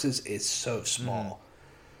loot boxes is so small.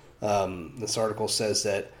 This article says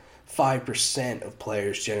that 5% of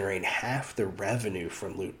players generate half their revenue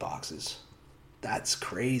from loot boxes. That's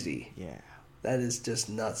crazy. Yeah. That is just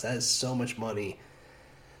nuts. That is so much money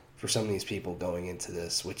for some of these people going into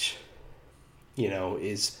this, which,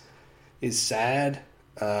 is sad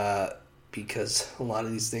because a lot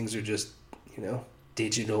of these things are just,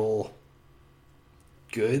 digital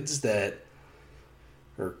goods that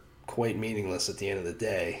are quite meaningless at the end of the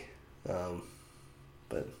day.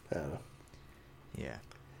 But I don't know. Yeah.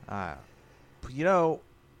 I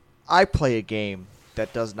play a game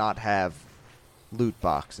that does not have loot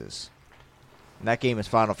boxes. And that game is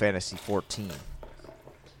Final Fantasy XIV.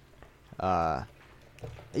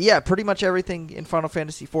 Yeah, pretty much everything in Final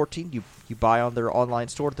Fantasy XIV you buy on their online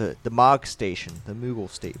store. The Mog Station, the Moogle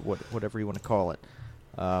State, whatever you want to call it.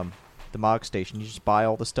 The Mog Station, you just buy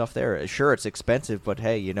all the stuff there. Sure, it's expensive, but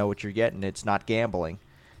hey, you know what you're getting. It's not gambling.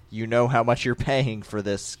 You know how much you're paying for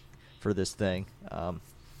this thing.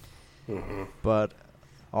 But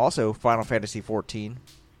also, Final Fantasy XIV,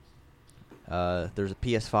 there's a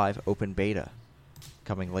PS5 open beta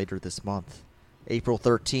coming later this month, April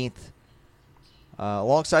 13th.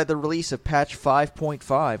 Alongside the release of patch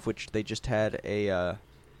 5.5, which they just had a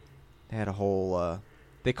whole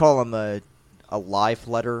they call them a live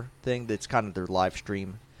letter thing. That's kind of their live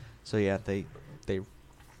stream. So yeah, they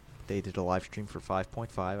did a live stream for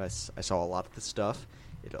 5.5. I saw a lot of the stuff.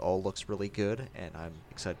 It all looks really good, and I'm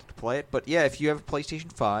excited to play it. But yeah, if you have a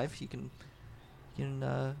PlayStation 5, you can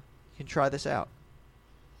try this out.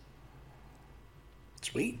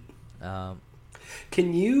 Sweet.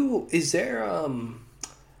 Is there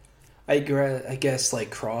I guess like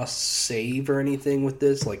cross save or anything with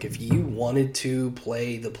this? Like if you wanted to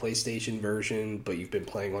play the PlayStation version but you've been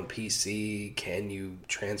playing on PC, can you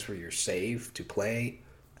transfer your save to play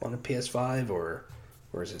on a PS5 or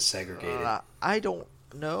is it segregated? I don't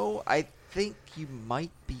know. I think you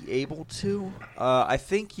might be able to. I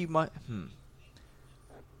think you might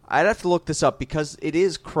I'd have to look this up because it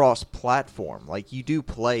is cross-platform. Like, you do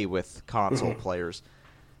play with console players.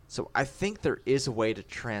 So I think there is a way to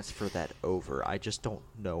transfer that over. I just don't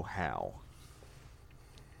know how.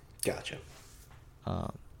 Gotcha.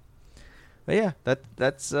 But yeah,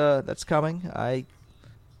 that's coming. I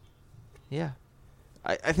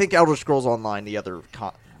think Elder Scrolls Online, the other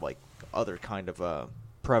other kind of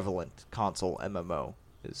prevalent console MMO,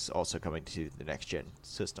 is also coming to the next gen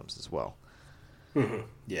systems as well.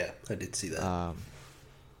 Yeah, I did see that.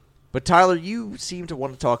 But Tyler, you seem to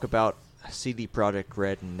want to talk about CD Projekt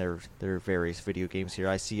Red and their various video games here.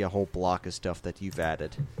 I see a whole block of stuff that you've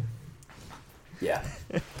added. Yeah.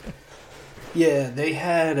 Yeah, they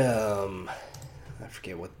had I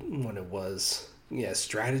forget what it was. Yeah,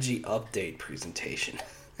 strategy update presentation.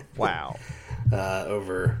 Wow.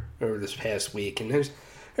 Over this past week, and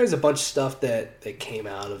there's a bunch of stuff that came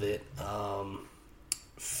out of it.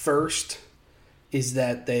 First is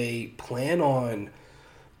that they plan on,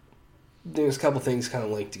 there's a couple things kind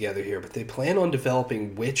of linked together here, but they plan on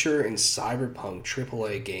developing Witcher and Cyberpunk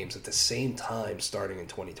AAA games at the same time starting in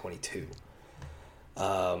 2022.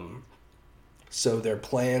 So their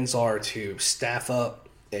plans are to staff up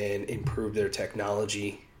and improve their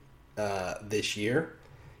technology this year,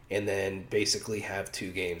 and then basically have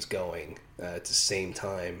two games going at the same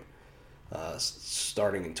time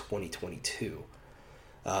starting in 2022.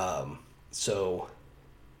 So,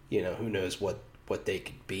 who knows what they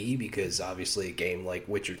could be, because obviously a game like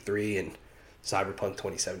Witcher 3 and Cyberpunk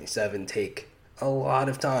 2077 take a lot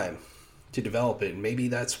of time to develop it. And maybe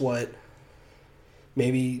that's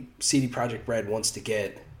maybe CD Projekt Red wants to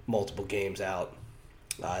get multiple games out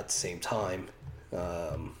at the same time,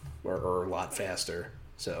 or a lot faster.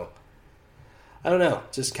 So, I don't know,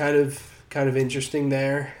 just kind of interesting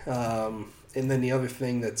there. And then the other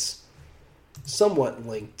thing that's somewhat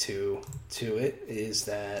linked to it is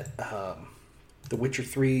that The Witcher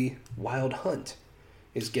 3 Wild Hunt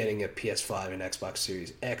is getting a PS5 and Xbox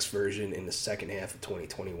Series X version in the second half of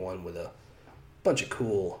 2021 with a bunch of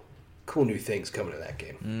cool new things coming to that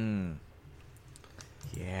game.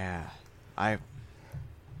 Yeah. I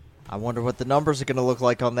wonder what the numbers are going to look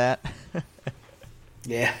like on that.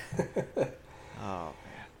 Yeah. Oh,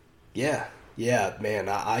 man. Yeah, man.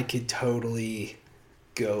 I could totally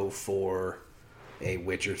go for a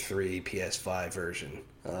Witcher 3 PS5 version.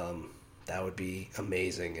 That would be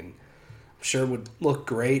amazing, and I'm sure it would look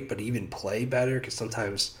great, but even play better, because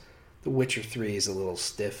sometimes The Witcher 3 is a little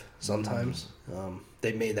stiff sometimes.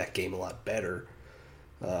 They made that game a lot better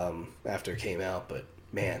after it came out, but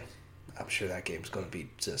man, I'm sure that game's going to be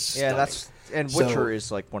just Yeah, stunning. Witcher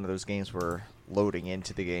is like one of those games where loading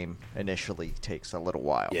into the game initially takes a little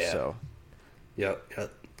while. Yeah. So, Yep.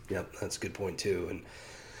 That's a good point too. And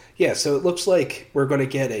yeah, so it looks like we're going to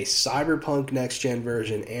get a Cyberpunk next gen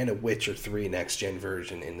version and a Witcher 3 next gen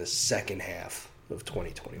version in the second half of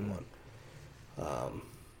 2021.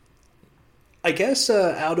 I guess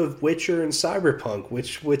out of Witcher and Cyberpunk,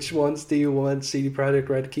 which ones do you want CD Projekt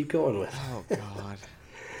Red to keep going with? oh god.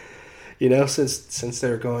 Since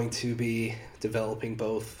they're going to be developing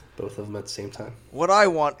both of them at the same time. What I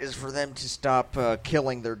want is for them to stop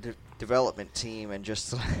killing their development team and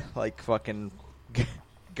just like fucking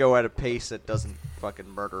go at a pace that doesn't fucking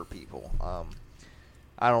murder people.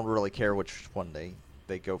 I don't really care which one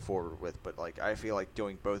they go forward with, but like I feel like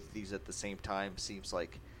doing both of these at the same time seems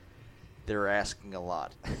like they're asking a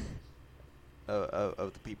lot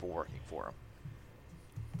of the people working for them.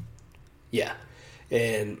 Yeah,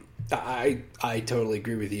 and I totally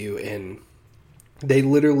agree with you. And they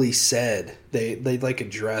literally said they like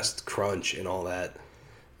addressed crunch and all that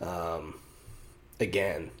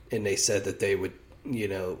again, and they said that they would,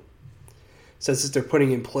 says that they're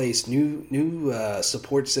putting in place new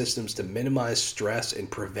support systems to minimize stress and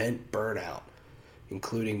prevent burnout,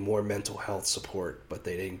 including more mental health support, but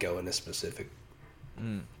they didn't go into specific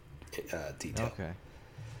detail. Okay.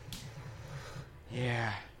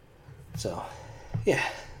 Yeah. So, yeah,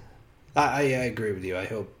 I agree with you.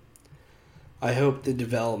 I hope the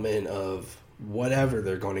development of whatever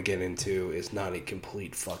they're going to get into is not a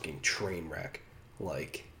complete fucking train wreck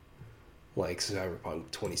like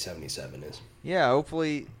Cyberpunk 2077 is. Yeah,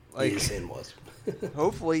 hopefully, like, is and was.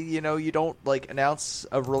 hopefully, you don't like announce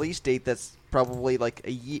a release date that's probably like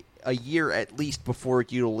a year at least before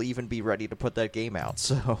you'll even be ready to put that game out.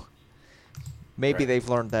 So maybe they've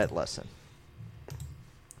learned that lesson.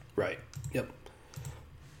 Right. Yep.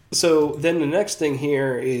 So then the next thing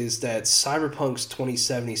here is that Cyberpunk's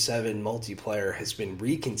 2077 multiplayer has been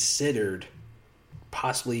reconsidered,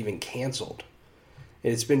 possibly even canceled.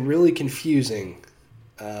 And it's been really confusing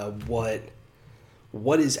what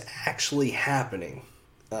is actually happening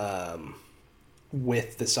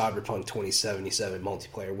with the Cyberpunk 2077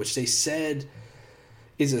 multiplayer, which they said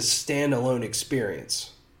is a standalone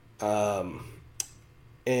experience. And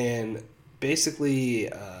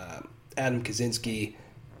basically, Adam Kaczynski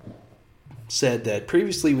said that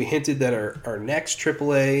previously we hinted that our next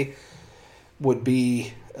AAA would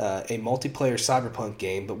be a multiplayer Cyberpunk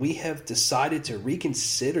game, but we have decided to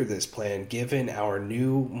reconsider this plan given our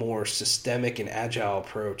new, more systemic and agile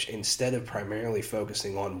approach. Instead of primarily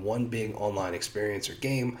focusing on one big online experience or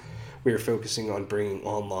game, we are focusing on bringing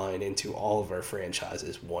online into all of our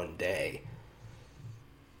franchises one day.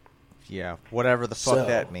 Yeah, whatever the fuck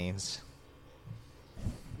that means.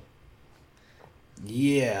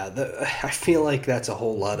 Yeah, I feel like that's a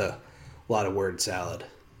whole lot of word salad,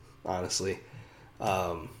 honestly.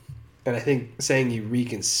 And I think saying you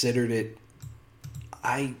reconsidered it,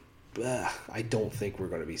 I don't think we're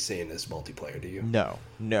going to be seeing this multiplayer. Do you? No,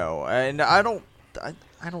 and I don't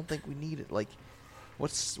think we need it. Like,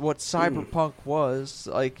 what Cyberpunk was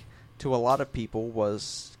like to a lot of people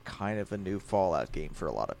was kind of a new Fallout game for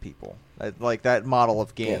a lot of people. Like that model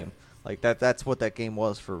of game, like that's what that game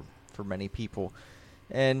was for many people.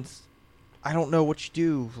 And I don't know what you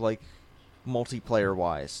do, like, multiplayer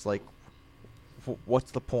wise. Like,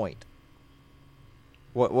 what's the point?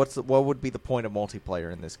 What would be the point of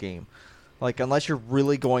multiplayer in this game? Like, unless you're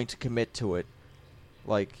really going to commit to it,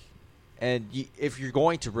 like, and if you're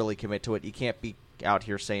going to really commit to it, you can't be out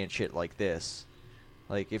here saying shit like this.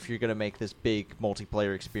 Like, if you're gonna make this big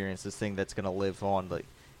multiplayer experience, this thing that's gonna live on, like,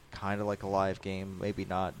 kind of like a live game, maybe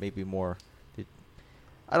not, maybe more.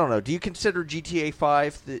 I don't know. Do you consider GTA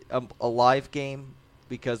 5 a live game?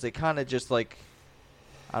 Because they kind of just, like,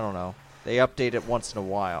 I don't know. They update it once in a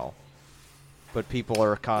while, but people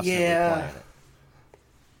are constantly playing it.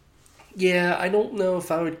 Yeah, I don't know if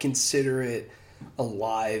I would consider it a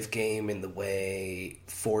live game in the way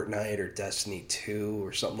Fortnite or Destiny 2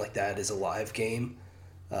 or something like that is a live game.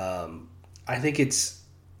 I think it's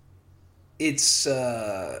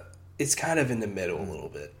kind of in the middle a little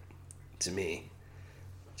bit to me.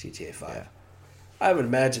 GTA 5. Yeah. I would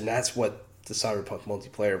imagine that's what the Cyberpunk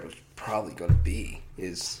multiplayer was probably going to be,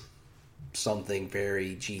 is something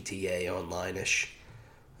very GTA Online-ish,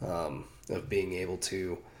 of being able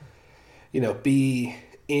to, be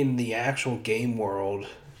in the actual game world,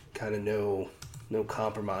 kind of no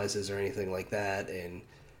compromises or anything like that,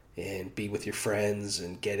 and be with your friends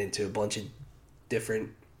and get into a bunch of different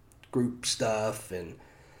group stuff and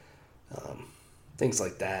things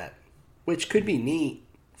like that, which could be neat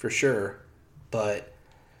for sure, but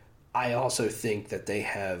I also think that they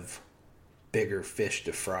have bigger fish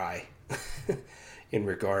to fry in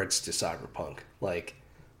regards to Cyberpunk. Like,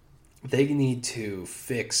 they need to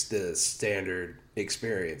fix the standard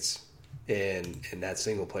experience in that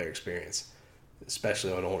single player experience,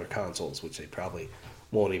 especially on older consoles, which they probably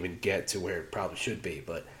won't even get to where it probably should be.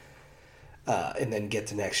 But and then get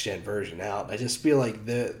the next gen version out. I just feel like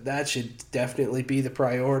that should definitely be the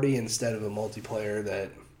priority instead of a multiplayer that,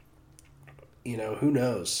 who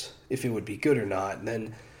knows if it would be good or not. And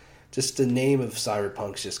then just the name of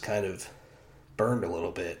Cyberpunk's just kind of burned a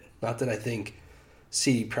little bit. Not that I think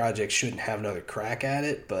CD Projekt shouldn't have another crack at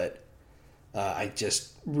it, but I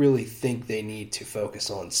just really think they need to focus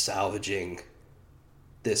on salvaging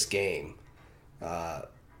this game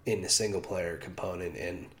in the single player component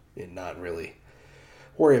and not really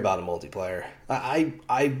worry about a multiplayer.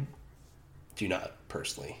 I do not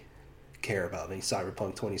personally care about any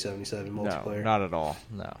Cyberpunk 2077 multiplayer. No, not at all.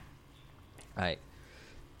 No.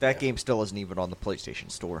 That game still isn't even on the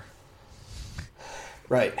PlayStation Store.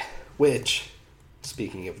 Right. Which,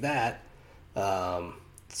 speaking of that,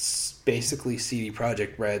 basically CD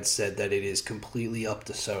Projekt Red said that it is completely up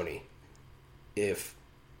to Sony if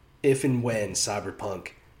and when Cyberpunk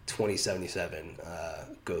 2077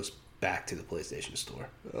 goes back to the PlayStation Store.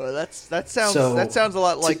 That sounds a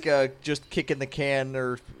lot like just kicking the can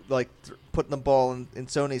or like putting the ball in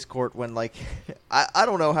Sony's court when I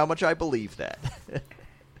don't know how much I believe that.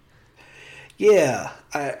 Yeah,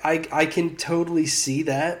 I can totally see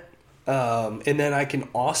that, and then I can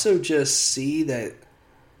also just see that.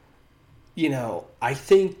 I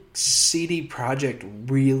think CD Projekt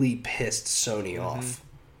really pissed Sony off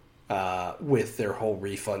with their whole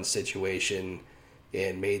refund situation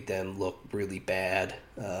and made them look really bad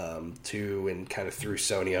too, and kind of threw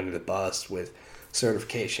Sony under the bus with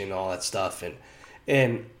certification and all that stuff.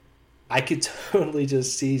 And I could totally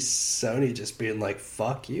just see Sony just being like,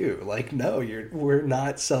 fuck you. Like, no, we're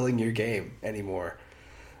not selling your game anymore.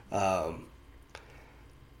 Yeah,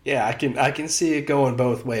 I can see it going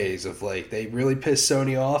both ways of like they really pissed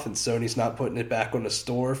Sony off and Sony's not putting it back on the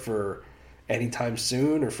store for anytime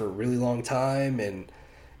soon or for a really long time and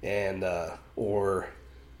or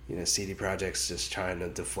CD Projekt's just trying to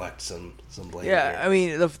deflect some blame. Yeah, here. I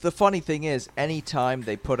mean the funny thing is anytime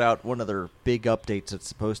they put out one of their big updates that's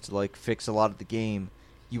supposed to fix a lot of the game,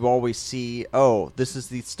 you always see, oh, this is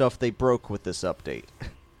the stuff they broke with this update.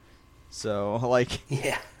 So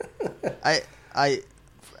yeah. I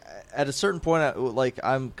at a certain point,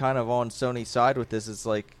 I'm kind of on Sony's side with this. It's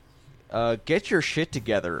get your shit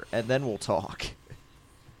together, and then we'll talk.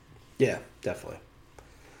 Yeah, definitely.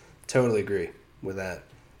 Totally agree with that.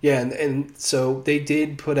 Yeah, and so they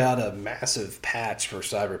did put out a massive patch for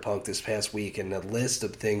Cyberpunk this past week, and the list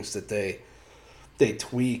of things that they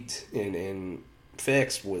tweaked and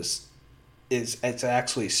fixed it's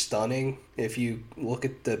actually stunning if you look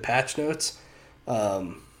at the patch notes.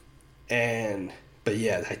 But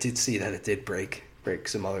yeah, I did see that it did break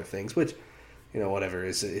some other things, which, whatever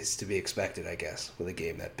is to be expected, I guess, with a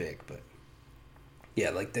game that big. But yeah,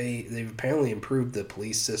 they've apparently improved the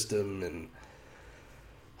police system and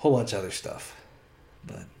a whole bunch of other stuff.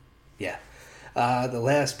 But yeah, the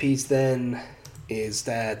last piece then is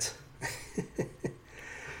that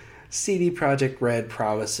CD Projekt Red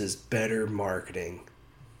promises better marketing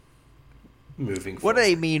moving forward. What do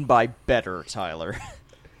they mean by better, Tyler?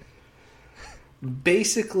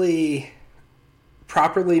 Basically,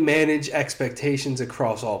 properly manage expectations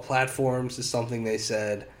across all platforms is something they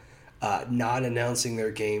said. Not announcing their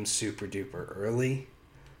games super duper early.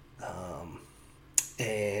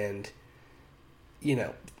 And,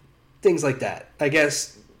 things like that. I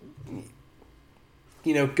guess,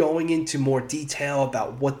 going into more detail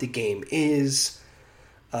about what the game is,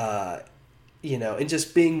 and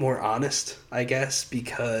just being more honest, I guess,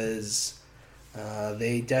 because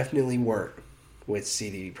they definitely weren't with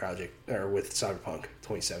CD Projekt or with Cyberpunk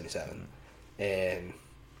 2077, and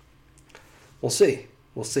we'll see.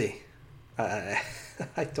 I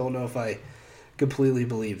don't know if I completely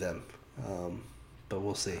believe them, but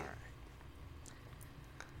we'll see.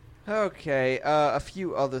 Okay, a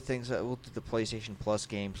few other things. We'll do the PlayStation Plus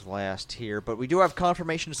games last here, but we do have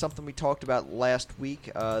confirmation of something we talked about last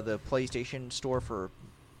week. The PlayStation Store for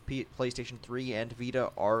PlayStation 3 and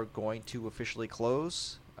Vita are going to officially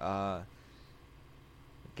close.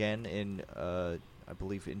 Again, in I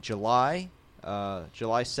believe in July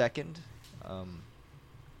 2nd.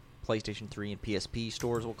 PlayStation 3 and PSP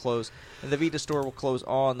stores will close, and the Vita store will close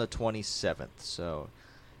on the 27th. So,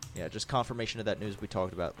 yeah, just confirmation of that news we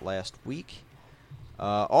talked about last week.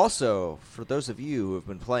 Also, for those of you who have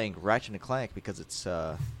been playing Ratchet & Clank because it's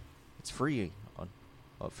free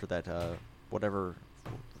on for that whatever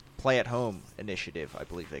play at home initiative, I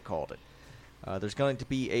believe they called it. There's going to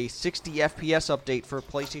be a 60 FPS update for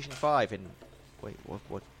PlayStation 5 in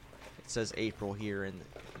what it says April here in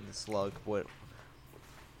the slug. What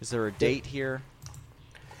is there a date here?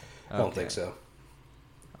 I don't think so.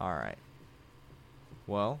 All right.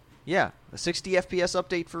 Well, yeah, a 60 FPS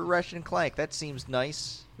update for Ratchet and Clank. That seems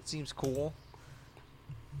nice. It seems cool.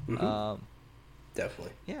 Mm-hmm.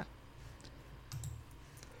 Definitely. Yeah.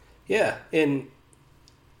 Yeah, and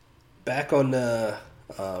back on the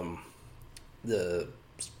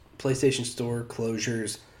PlayStation Store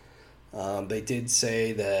closures, they did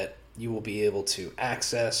say that you will be able to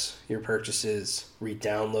access your purchases,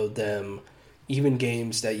 re-download them, even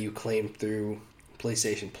games that you claimed through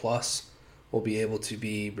PlayStation Plus will be able to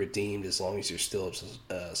be redeemed as long as you're still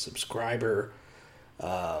a subscriber.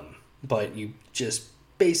 But you just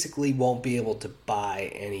basically won't be able to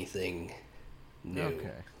buy anything new.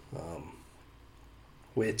 Okay.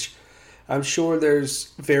 Which I'm sure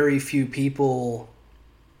there's very few people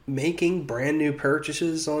making brand new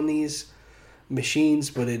purchases on these machines,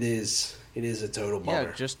 but it is a total bummer.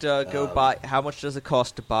 Yeah, just go buy. How much does it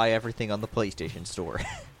cost to buy everything on the PlayStation Store?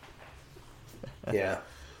 Yeah.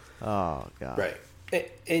 Oh god.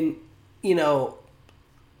 Right. And you know,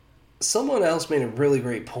 someone else made a really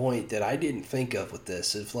great point that I didn't think of with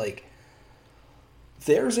this. Is like,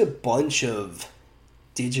 there's a bunch of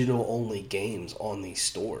digital only games on these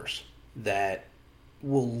stores that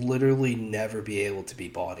will literally never be able to be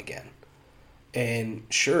bought again. And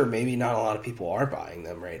sure, maybe not a lot of people are buying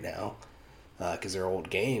them right now because they're old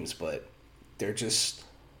games, but they're just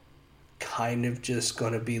kind of just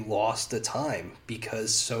going to be lost to time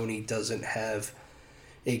because Sony doesn't have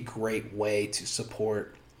a great way to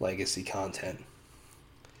support legacy content.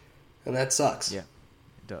 And that sucks. Yeah,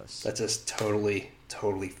 it does. That just totally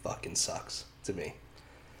fucking sucks to me.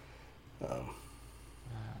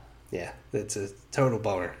 Yeah, it's a total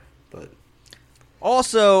bummer, but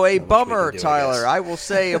also a bummer, do, Tyler. I will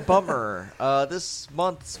say a bummer. This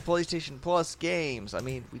month's PlayStation Plus games. I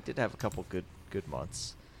mean, we did have a couple good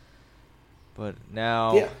months, but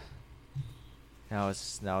now, now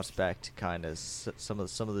it's back to kind of some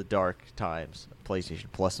of the dark times.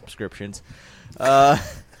 PlayStation Plus subscriptions.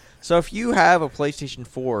 So if you have a PlayStation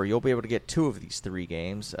 4, you'll be able to get 2 of these 3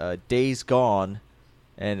 games: Days Gone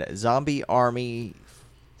and Zombie Army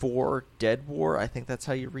 4 Dead War. I think that's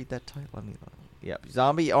how you read that title.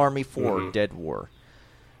 Zombie Army 4 Dead War.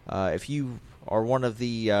 If you are one of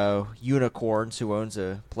the unicorns who owns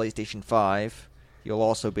a PlayStation 5, you'll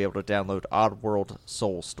also be able to download Oddworld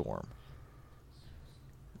Soulstorm.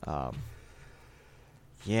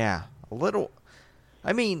 Yeah, a little.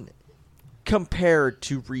 I mean, compared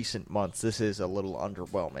to recent months, this is a little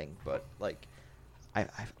underwhelming, but like, I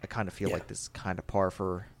kind of feel like this is kind of par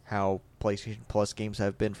for how PlayStation Plus games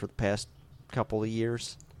have been for the past couple of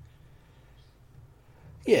years.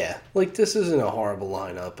 Yeah, like this isn't a horrible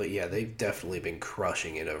lineup, but yeah, they've definitely been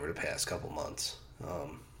crushing it over the past couple months.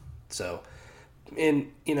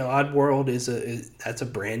 And you know, Oddworld that's a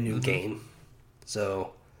brand new game,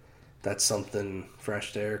 so that's something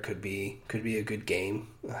fresh there. Could be a good game.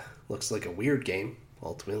 Looks like a weird game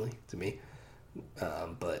ultimately to me,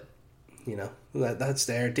 but you know, that's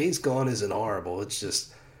there. Days Gone isn't horrible. It's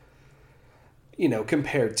just, you know,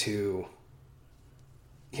 compared to,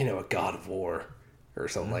 you know, a God of War or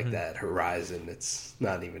something like that, Horizon, it's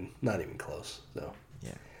not even close. So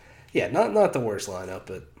yeah, not the worst lineup,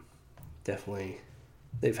 but definitely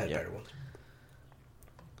they've had better ones.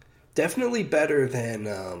 Definitely better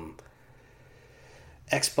than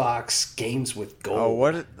Xbox games with gold.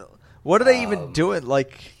 Oh, what are they even doing?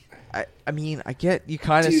 Like, I mean, I get you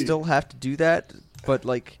kind of still have to do that, but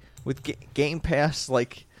like with Game Pass,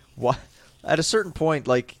 like what? At a certain point,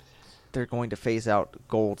 like they're going to phase out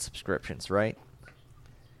gold subscriptions, right?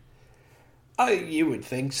 You would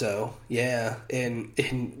think so, yeah. And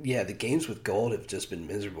yeah, the games with gold have just been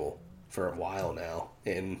miserable for a while now,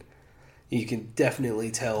 and you can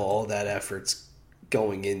definitely tell all that effort's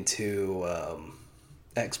going into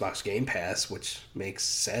Xbox Game Pass, which makes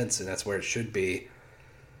sense, and that's where it should be.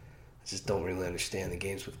 I just don't really understand the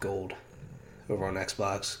games with gold over on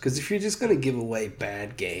Xbox, because if you're just going to give away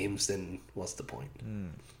bad games, then what's the point?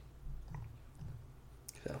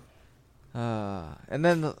 And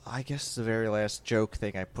then I guess the very last joke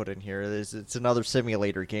thing I put in here is it's another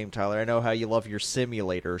simulator game, Tyler. I know how you love your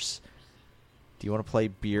simulators. Do you want to play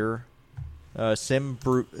beer?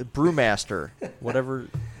 Brewmaster. Whatever.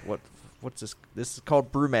 What's this? This is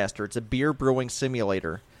called Brewmaster. It's a beer brewing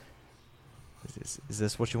simulator. Is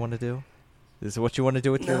this what you want to do? Is this what you want to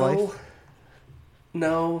do with your life?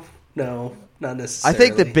 No. No, not I necessarily.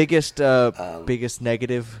 think the biggest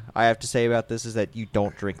negative I have to say about this is that you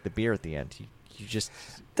don't drink the beer at the end. You just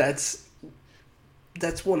That's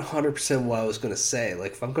 100% what I was going to say.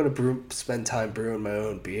 Like, if I'm going to spend time brewing my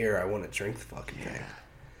own beer, I want to drink the fucking thing.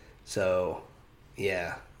 So,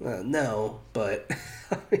 yeah. No, but,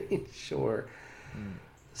 I mean, sure.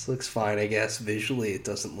 This looks fine, I guess. Visually, it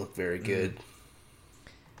doesn't look very good.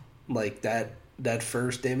 Like, that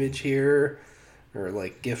first image here, or,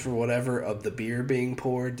 like, GIF or whatever, of the beer being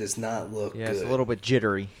poured does not look good. it's a little bit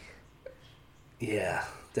jittery. Yeah,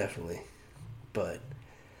 definitely. But,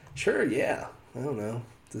 sure, yeah. I don't know.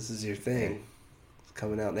 This is your thing. It's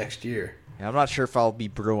coming out next year. Yeah, I'm not sure if I'll be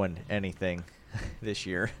brewing anything this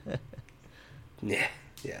year. Yeah,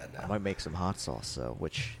 no. I might make some hot sauce, though,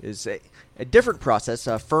 which is a different process.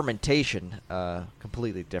 Fermentation,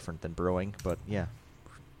 completely different than brewing, but yeah.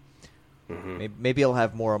 Maybe I'll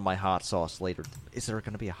have more of my hot sauce later. Is there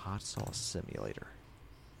going to be a hot sauce simulator?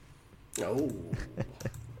 Oh,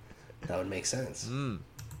 that would make sense.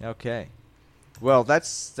 Okay. Well,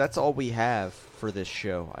 that's all we have for this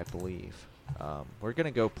show, I believe. We're going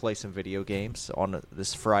to go play some video games on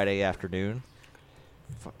this Friday afternoon.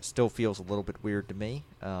 Still feels a little bit weird to me.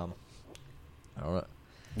 I don't know.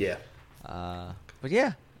 Yeah. But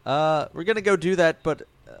yeah, we're going to go do that. But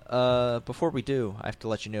before we do, I have to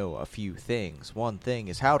let you know a few things. One thing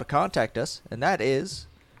is how to contact us, and that is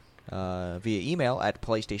via email at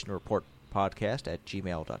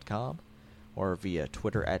PlayStationReportPodcast@gmail.com. or via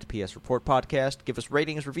Twitter at PS Report Podcast. Give us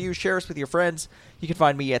ratings, reviews, share us with your friends. You can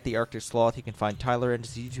find me at the Arctic Sloth. You can find Tyler and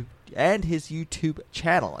his YouTube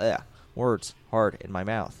channel. Words hard in my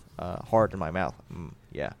mouth. Hard in my mouth.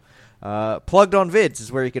 Yeah. Plugged on Vids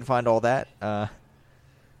is where you can find all that.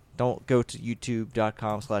 Don't go to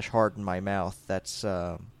youtube.com/hardinmymouth. That's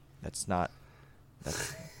not. I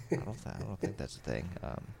don't think that's a thing.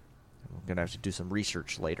 I'm gonna have to do some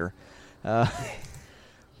research later.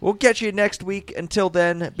 We'll catch you next week. Until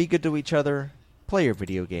then, be good to each other, play your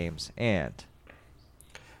video games, and...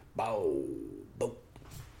 Bow. Bow.